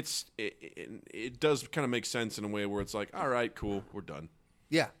 it does kind of make sense in a way where it's like, all right, cool, we're done.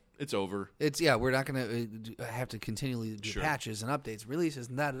 Yeah. It's over. We're not going to have to continually do Sure. patches and updates, releases,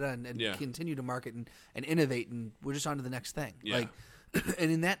 and and continue to market and innovate, and we're just on to the next thing. Yeah. Like,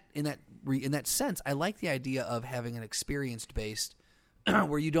 and in that sense, I like the idea of having an experience based,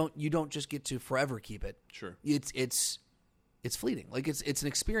 where you don't just get to forever keep it. Sure. It's fleeting. Like it's an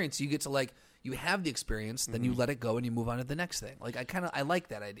experience. You get to you have the experience, then you let it go and you move on to the next thing. Like I like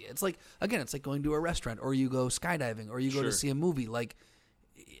that idea. It's like going to a restaurant, or you go skydiving, or you go to see a movie. Like,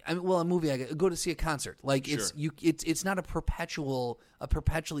 a movie. I go to see a concert. Like it's not a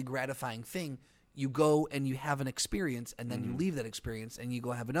perpetually gratifying thing. You go and you have an experience, and then you leave that experience, and you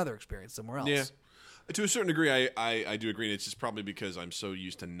go have another experience somewhere else. Yeah. To a certain degree, I do agree. It's just probably because I'm so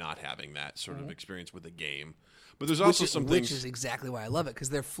used to not having that sort of experience with a game. But there's also some things. Which is exactly why I love it, because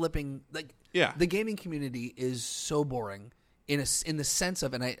they're flipping. The gaming community is so boring in the sense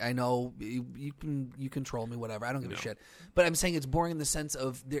of, and I know you can troll me, whatever. I don't give a shit. But I'm saying it's boring in the sense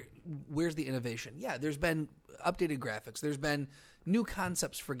of where's the innovation? Yeah, there's been updated graphics. There's been new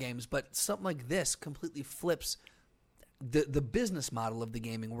concepts for games, but something like this completely flips the business model of the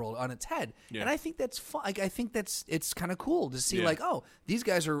gaming world on its head. Yeah. And I think that's fun. I think it's kind of cool to see these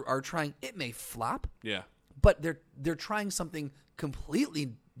guys are trying. It may flop. Yeah. But they're trying something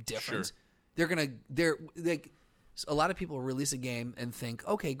completely different. Sure. They're a lot of people release a game and think,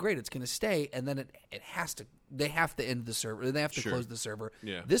 okay, great, it's going to stay, and then they have to end the server. They have to close the server.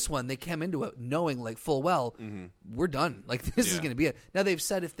 Yeah. This one, they came into it knowing like full well, we're done. Like this is going to be it. Now they've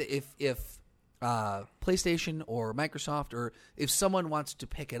said if PlayStation or Microsoft, or if someone wants to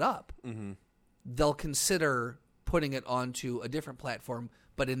pick it up, they'll consider putting it onto a different platform.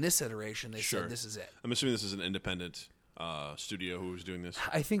 But in this iteration, they said this is it. I'm assuming this is an independent studio who was doing this.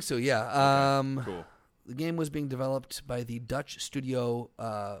 I think so, yeah. Okay. Cool. The game was being developed by the Dutch studio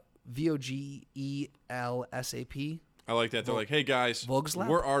VOGELSAP. I like that. They're like, hey, guys, Vogelslap?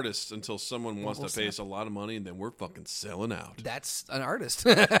 we're artists until someone wants to pay us a lot of money, and then we're fucking selling out. That's an artist.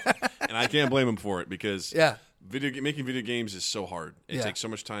 And I can't blame them for it, because making video games is so hard. It takes so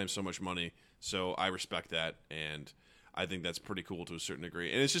much time, so much money. So I respect that, and I think that's pretty cool to a certain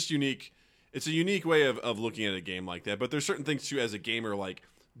degree. And it's just unique. It's a unique way of looking at a game like that. But there's certain things, too, as a gamer, like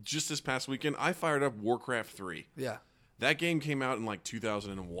just this past weekend, I fired up Warcraft 3. Yeah. That game came out in like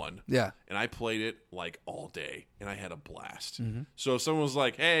 2001. Yeah. And I played it like all day, and I had a blast. So if someone was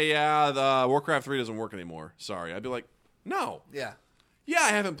like, hey, the Warcraft 3 doesn't work anymore, sorry, I'd be like, no. Yeah. Yeah, I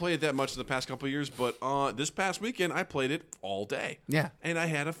haven't played it that much in the past couple of years, but this past weekend, I played it all day. Yeah. And I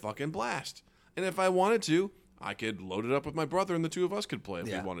had a fucking blast. And if I wanted to, I could load it up with my brother, and the two of us could play if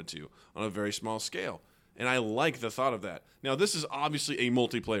we wanted to on a very small scale. And I like the thought of that. Now, this is obviously a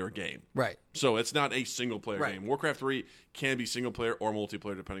multiplayer game. Right. So it's not a single-player game. Warcraft 3 can be single-player or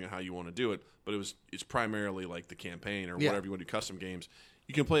multiplayer, depending on how you want to do it. But it's primarily like the campaign or whatever you want to do, custom games.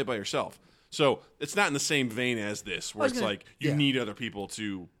 You can play it by yourself. So it's not in the same vein as this, where it's like you need other people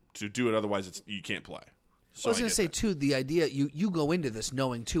to do it. Otherwise, you can't play. So I was going to say, too, the idea, you go into this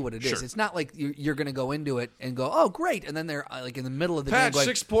knowing, too, what it is. Sure. It's not like you're going to go into it and go, oh, great, and then they're like in the middle of the Patch game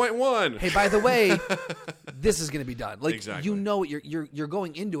going, 6.1. hey, by the way, this is going to be done. Like, Exactly. you know, you're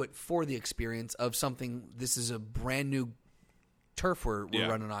going into it for the experience of something. This is a brand new turf we're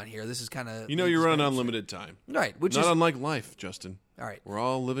running on here. This is kind of... You're running on limited time. Right, which Not is... unlike life, Justin. All right. We're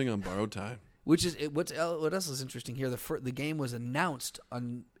all living on borrowed time. Which is... What else is interesting here? The game was announced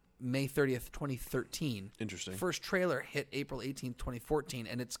on May 30th, 2013. Interesting. First trailer hit April 18th, 2014,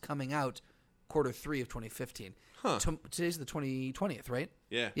 and it's coming out Q3 of 2015. Huh. Today's the 20th, right?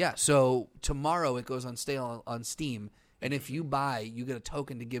 Yeah. Yeah, so tomorrow it goes on sale on Steam, and if you buy, you get a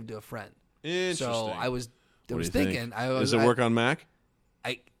token to give to a friend. Interesting. So I was What do you thinking... think? Does it work on Mac?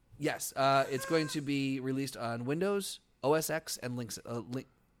 Yes. It's going to be released on Windows, OS X, and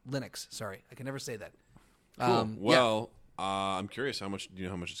Linux. Sorry, I can never say that. Cool. I'm curious. Do you know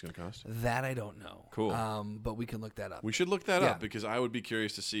how much it's going to cost? That I don't know. Cool. But we can look that up. We should look that Yeah. up because I would be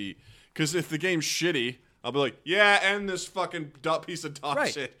curious to see. Because if the game's shitty, I'll be like, yeah, end this fucking piece of dog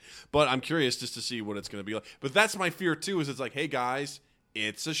Right. shit. But I'm curious just to see what it's going to be like. But that's my fear too. Is it's like, hey guys,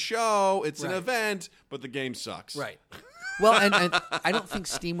 it's a show, it's an Right. event, but the game sucks. Right. Well, and I don't think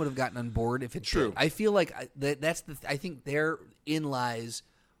Steam would have gotten on board if it True. did. I feel like I think therein lies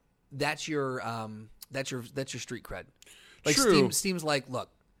that's your street cred. Like True. Steam's like, look,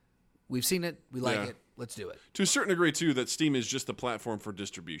 we've seen it, we like Yeah. it, let's do it. To a certain degree too, that Steam is just the platform for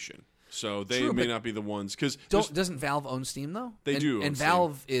distribution. So they True, may but not be the ones because Doesn't Valve own Steam though? They do own and Steam.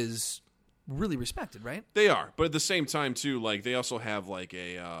 Valve is really respected, right? they are, but at the same time too, like they also have like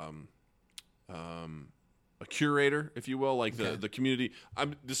a curator, if you will, like the community.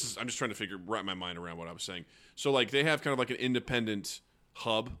 I'm just trying to wrap my mind around what I was saying. So like they have kind of like an independent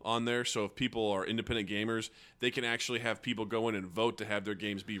hub on there. So if people are independent gamers, they can actually have people go in and vote to have their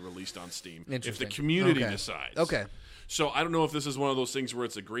games be released on Steam. If the Interesting. community Okay. decides. Okay. So I don't know if this is one of those things where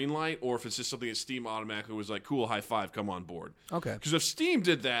it's a green light or if it's just something that Steam automatically was like, cool, high five, come on board. Okay. Because if Steam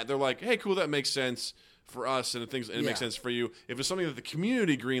did that, they're like, hey, cool, that makes sense for us and it Yeah. makes sense for you. If it's something that the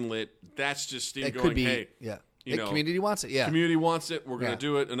community greenlit, that's just Steam It going, could be, hey, yeah. you know, Community wants it, yeah. community wants it, we're going Yeah. to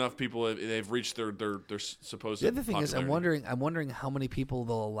do it. Enough people, they've reached their supposed The other thing is, popularity. I'm wondering how many people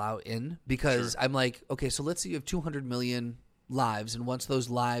they'll allow in because I'm like, okay, so let's say you have 200 million lives, and once those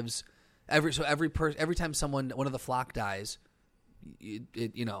lives, every time one of the flock dies,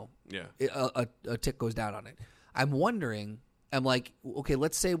 a tick goes down on it. I'm wondering, I'm like, okay,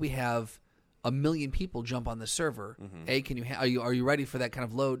 let's say we have 1 million people jump on the server. Hey, can you are you ready for that kind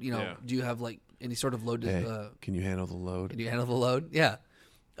of load? Yeah. Do you have like any sort of load? Can you handle the load? Can you handle the load? Yeah.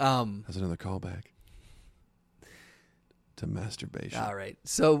 That's another callback to masturbation. All right.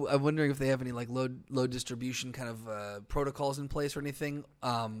 So I'm wondering if they have any like load distribution kind of protocols in place or anything.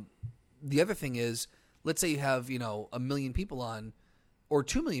 The other thing is, let's say you have 1 million people on, or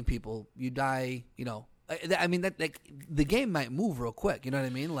 2 million people, you die. I mean that the game might move real quick. You know what I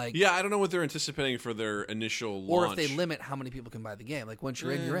mean? Like, Yeah, I don't know what they're anticipating for their initial or launch. if they limit how many people can buy the game. Like once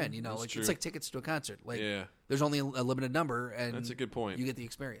you're in, you're in. that's Like true. it's like tickets to a concert. Like Yeah. there's only a limited number, and That's a good point. You get the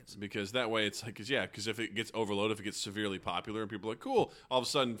experience. Because that way it's like, because if it gets overloaded, if it gets severely popular and people are like, cool, all of a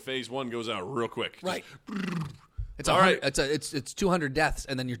sudden phase 1 goes out real quick. Right. It's All right. It's 200 deaths,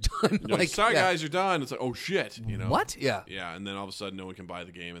 and then you're done. You're like, sorry guys, you're done. It's like, oh shit, What? Yeah. Yeah, and then all of a sudden no one can buy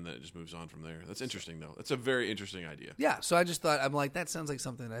the game and then it just moves on from there. That's interesting though. That's a very interesting idea. Yeah, so I just thought, I'm like, that sounds like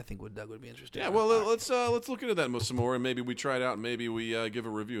something that I think Doug would be interested Yeah, in. well, let's look into that some more and maybe we try it out and maybe we give a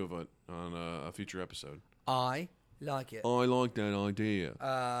review of it on a future episode. I like it. I like that idea.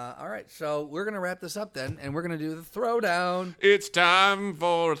 All right, so we're going to wrap this up then, and we're going to do the throwdown. It's time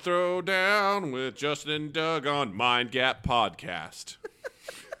for a throwdown with Justin and Doug on Mind Gap Podcast.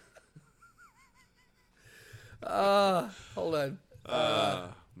 Hold on.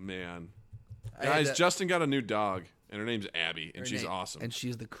 Man. I Guys, had to- Justin got a new dog, and her name's Abby, and Her she's name- awesome. And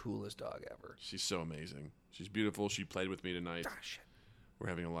she's the coolest dog ever. She's so amazing. She's beautiful. She played with me tonight. Ah, shit. We're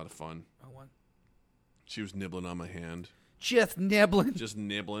having a lot of fun. Wrong one. She was nibbling on my hand. Just nibbling. Just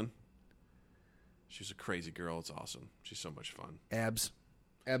nibbling. She's a crazy girl. It's awesome. She's so much fun.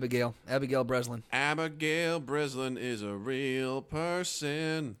 Abigail Breslin. Abigail Breslin is a real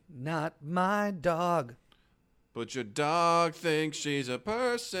person, Not my dog. but your dog thinks she's a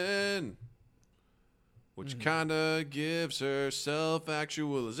person, which kind of gives her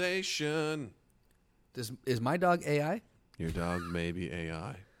self-actualization. Is my dog AI? Your dog may be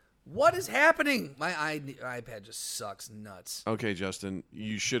AI. What is happening? My iPad just sucks nuts. Okay, Justin,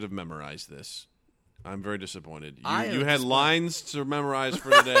 you should have memorized this. I'm very disappointed. I am You had disappointed. lines to memorize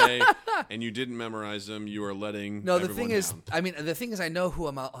for today, and you didn't memorize them. You are letting No, the everyone thing is, down. I know who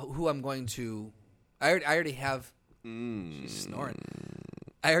I'm going to I already have. She's snoring.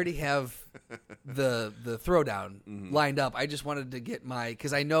 I already have the throwdown lined up. I just wanted to get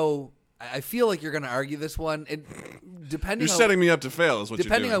because I feel like you're going to argue this one, and You're setting me up to fail. Is what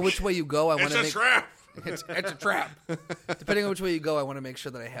depending you're doing. on which way you go, I want to It's a trap. It's a trap. Depending on which way you go, I want to make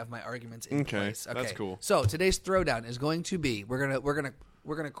sure that I have my arguments in place. Okay, that's cool. So today's throwdown is going to be we're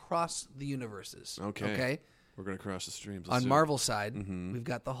gonna cross the universes. Okay. We're gonna cross the streams. On Marvel's side, we've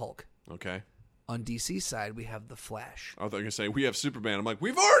got the Hulk. Okay. On DC's side, we have the Flash. I thought you were gonna say we have Superman. I'm like,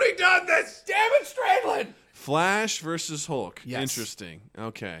 we've already done this. Damn it, Stradlin! Flash versus Hulk. Yes. Interesting.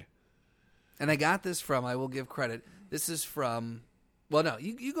 Okay. And I got this from. I will give credit. This is from. Well, no,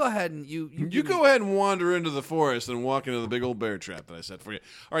 you go ahead and you go ahead and wander into the forest and walk into the big old bear trap that I set for you.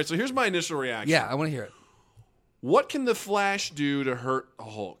 All right, so here's my initial reaction. Yeah, I want to hear it. What can the Flash do to hurt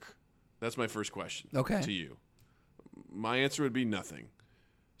Hulk? That's my first question. Okay. To you. My answer would be nothing.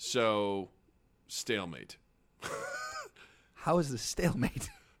 So, stalemate. How is this stalemate?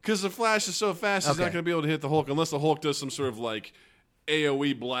 Because the Flash is so fast, he's not Okay. going to be able to hit the Hulk unless the Hulk does some sort of like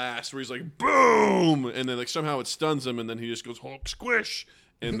AoE blast where he's like boom, and then like somehow it stuns him, and then he just goes Hulk squish,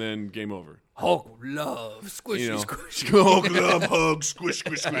 and then game over. Hulk love squishy squishy. Hulk love hug squish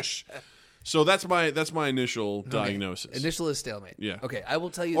squish squish. So that's my initial diagnosis. Initial is stalemate. Yeah. Okay, I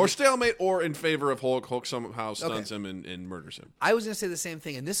will tell you. Or stalemate, or in favor of Hulk. Hulk somehow stuns him and murders him. I was going to say the same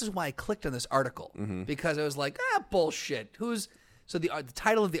thing, and this is why I clicked on this article because I was like, bullshit. So the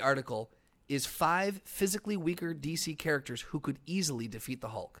title of the article is 5 physically weaker DC characters who could easily defeat the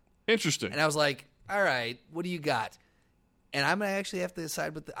Hulk. Interesting. And I was like, all right, what do you got? And I'm going to actually have to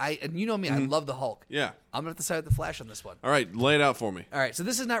decide and you know me, I love the Hulk. Yeah. I'm going to have to decide with the Flash on this one. All right, lay it out for me. All right, so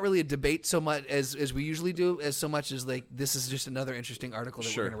this is not really a debate so much as we usually do, as so much as like this is just another interesting article that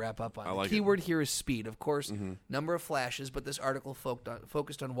Sure. we're going to wrap up on. I like the keyword here is speed, of course. Number of flashes, but this article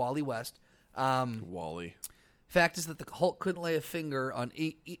focused on Wally West. Wally. Fact is that the Hulk couldn't lay a finger on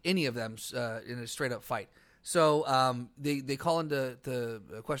any of them in a straight up fight. So they call into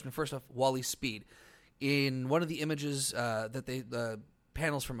the question first off Wally's speed. In one of the images that they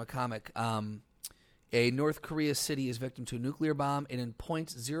panels from a comic, a North Korea city is victim to a nuclear bomb, and in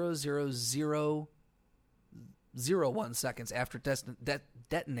 0.00001 seconds after it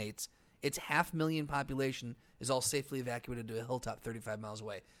detonates, its 500,000 population is all safely evacuated to a hilltop 35 miles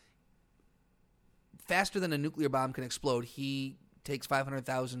away. Faster than a nuclear bomb can explode, he takes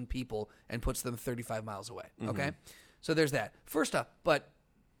 500,000 people and puts them 35 miles away. Okay? So there's that. First up, but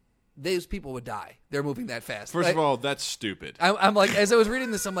those people would die. They're moving that fast. First of all, that's stupid. I'm like, as I was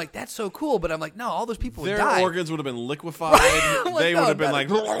reading this, I'm like, that's so cool. But I'm like, no, all those people would Their die. organs would have been liquefied. They would have been like,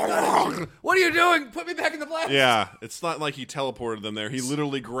 what are you doing? Put me back in the blast. yeah. It's not like he teleported them there. He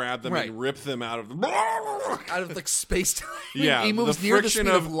literally grabbed them Right. and ripped them out of the. Out of like space time. Yeah, he moves the near the friction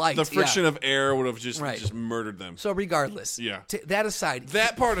speed of light. The friction Yeah. of air would have just Right. murdered them. So regardless, Yeah. That aside,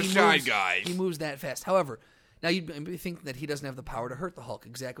 That part aside, guys. he moves that fast. However, now you'd think that he doesn't have the power to hurt the Hulk.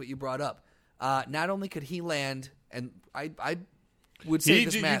 Exactly what you brought up. Not only could he land, and I would say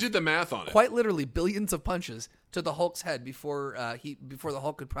this math, You did the math on it. quite literally billions of punches to the Hulk's head before the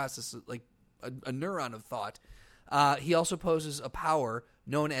Hulk could process like a neuron of thought. He also possesses a power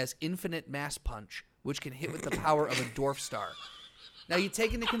known as infinite mass punch, which can hit with the power of a dwarf star. Now you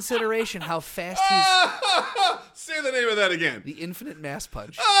take into consideration how fast he's Say the name of that again. the infinite mass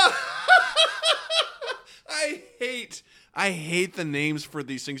punch. I hate the names for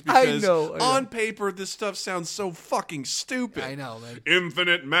these things because I know. on paper this stuff sounds so fucking stupid. I know, man.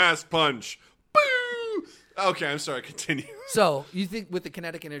 Infinite mass punch. Boo! Okay, I'm sorry. Continue. So you think with the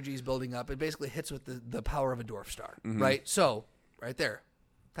kinetic energies building up, it basically hits with the power of a dwarf star, right? So right there,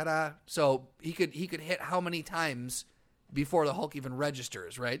 ta-da! So he could hit how many times before the Hulk even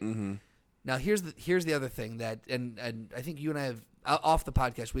registers, right? Mm-hmm. Now here's the other thing that, and I think you and I have off the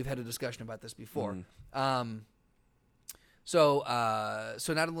podcast we've had a discussion about this before. So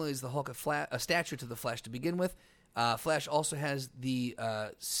not only is the Hulk a statue to the Flash to begin with, Flash also has the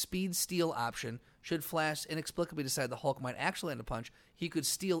speed steal option. Should Flash inexplicably decide the Hulk might actually land a punch, he could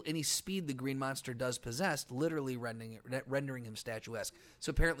steal any speed the Green Monster does possess, literally rendering him statuesque.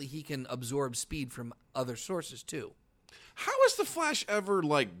 So apparently he can absorb speed from other sources too. How has the Flash ever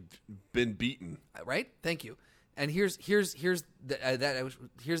been beaten? Right? Thank you. And here's the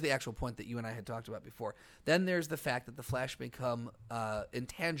actual point that you and I had talked about before. Then there's the fact that the Flash become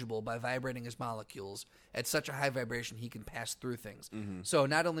intangible by vibrating his molecules at such a high vibration he can pass through things. Mm-hmm. So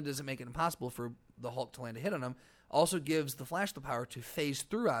not only does it make it impossible for the Hulk to land a hit on him, also gives the Flash the power to phase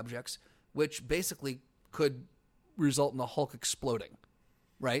through objects, which basically could result in the Hulk exploding.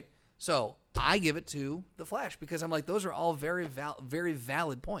 Right? So I give it to the Flash because I'm like, those are all very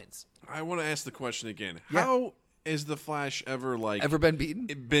valid points. I want to ask the question again. Yeah. How is the Flash ever been beaten?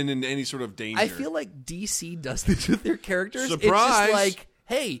 Been in any sort of danger? I feel like DC does this with their characters. Surprise! It's just like,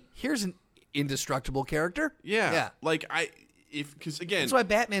 hey, here's an indestructible character. Yeah. Like because again, that's why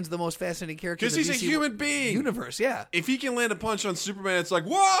Batman's the most fascinating character. Because he's a human being. Universe, yeah. If he can land a punch on Superman, it's like,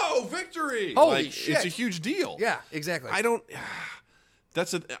 whoa, victory! Holy like, shit. It's a huge deal. Yeah, exactly.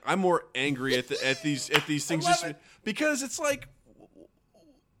 I'm more angry at these things because it's like,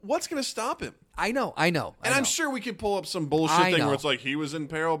 what's going to stop him? I know. And I'm sure we could pull up some bullshit I thing know. where it's like he was in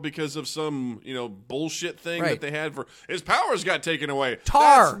peril because of some, bullshit thing Right. that they had for his powers got taken away.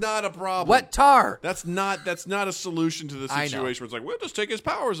 Tar. That's not a problem. What tar? That's not a solution to the I know. situation where it's like, we'll just take his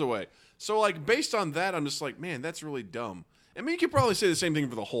powers away. So like based on that, I'm just like, man, that's really dumb. I mean, you could probably say the same thing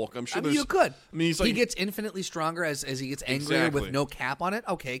for the Hulk. I'm sure you could. I mean, he's like, he gets infinitely stronger as he gets angrier Exactly. with no cap on it.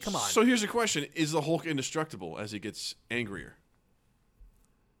 Okay, come on. So here's the question: is the Hulk indestructible as he gets angrier?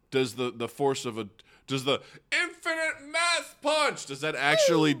 Does the force of does the infinite mass punch, does that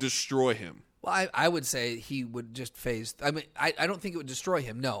actually destroy him? Well, I would say he would just phase. I mean, I don't think it would destroy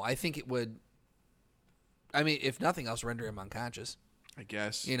him. No, I think it would. I mean, if nothing else, render him unconscious. I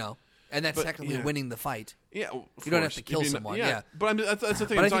guess. And that's But, technically yeah. winning the fight. Yeah, You don't have to kill someone, yeah. But that's the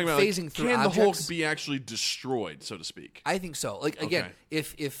thing But I I'm talking think about. phasing through can the Hulk objects- be actually destroyed, so to speak? I think so. Like again,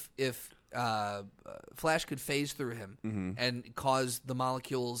 Okay. if Flash could phase through him Mm-hmm. and cause the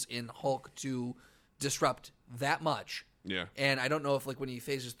molecules in Hulk to disrupt that much. Yeah. And I don't know if when he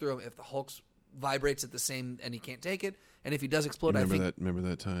phases through him, if the Hulk vibrates at the same and he can't take it, and if he does explode, I think Remember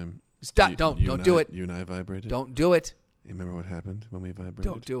that time? Stop! Don't do it! You and I vibrated. Don't do it! You remember what happened when we vibrated?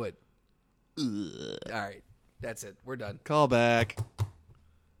 Don't do it! All right, that's it. We're done. Callback.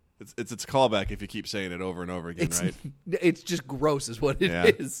 It's a callback if you keep saying it over and over again, right? It's just gross, is what it Yeah.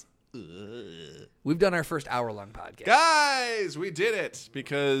 is. We've done our first hour-long podcast. Guys, we did it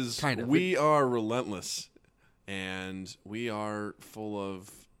because Kind of. we are relentless and we are full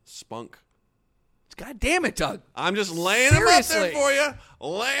of spunk. God damn it, Doug! I'm just laying them up Seriously. there for you.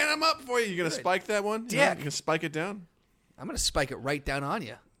 Laying them up for you. You gonna spike that one? Dick. You gonna spike it down? I'm gonna spike it right down on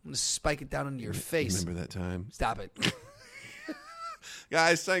you. I'm gonna spike it down into your face. Remember that time? Stop it.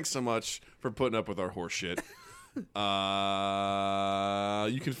 Guys, thanks so much for putting up with our horse shit. You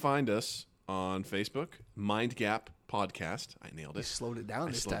can find us on Facebook, Mind Gap Podcast. I nailed You it. slowed it down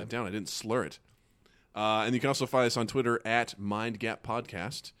I this slowed time. it down. I didn't slur it. And you can also find us on Twitter at Mind Gap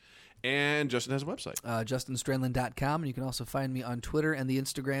Podcast. And Justin has a website. JustinStrandland.com, and you can also find me on Twitter and the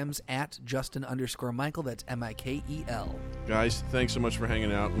Instagrams at Justin_Michael. That's Mikel. Guys, thanks so much for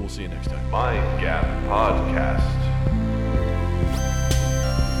hanging out, and we'll see you next time. Mind Gap Podcast.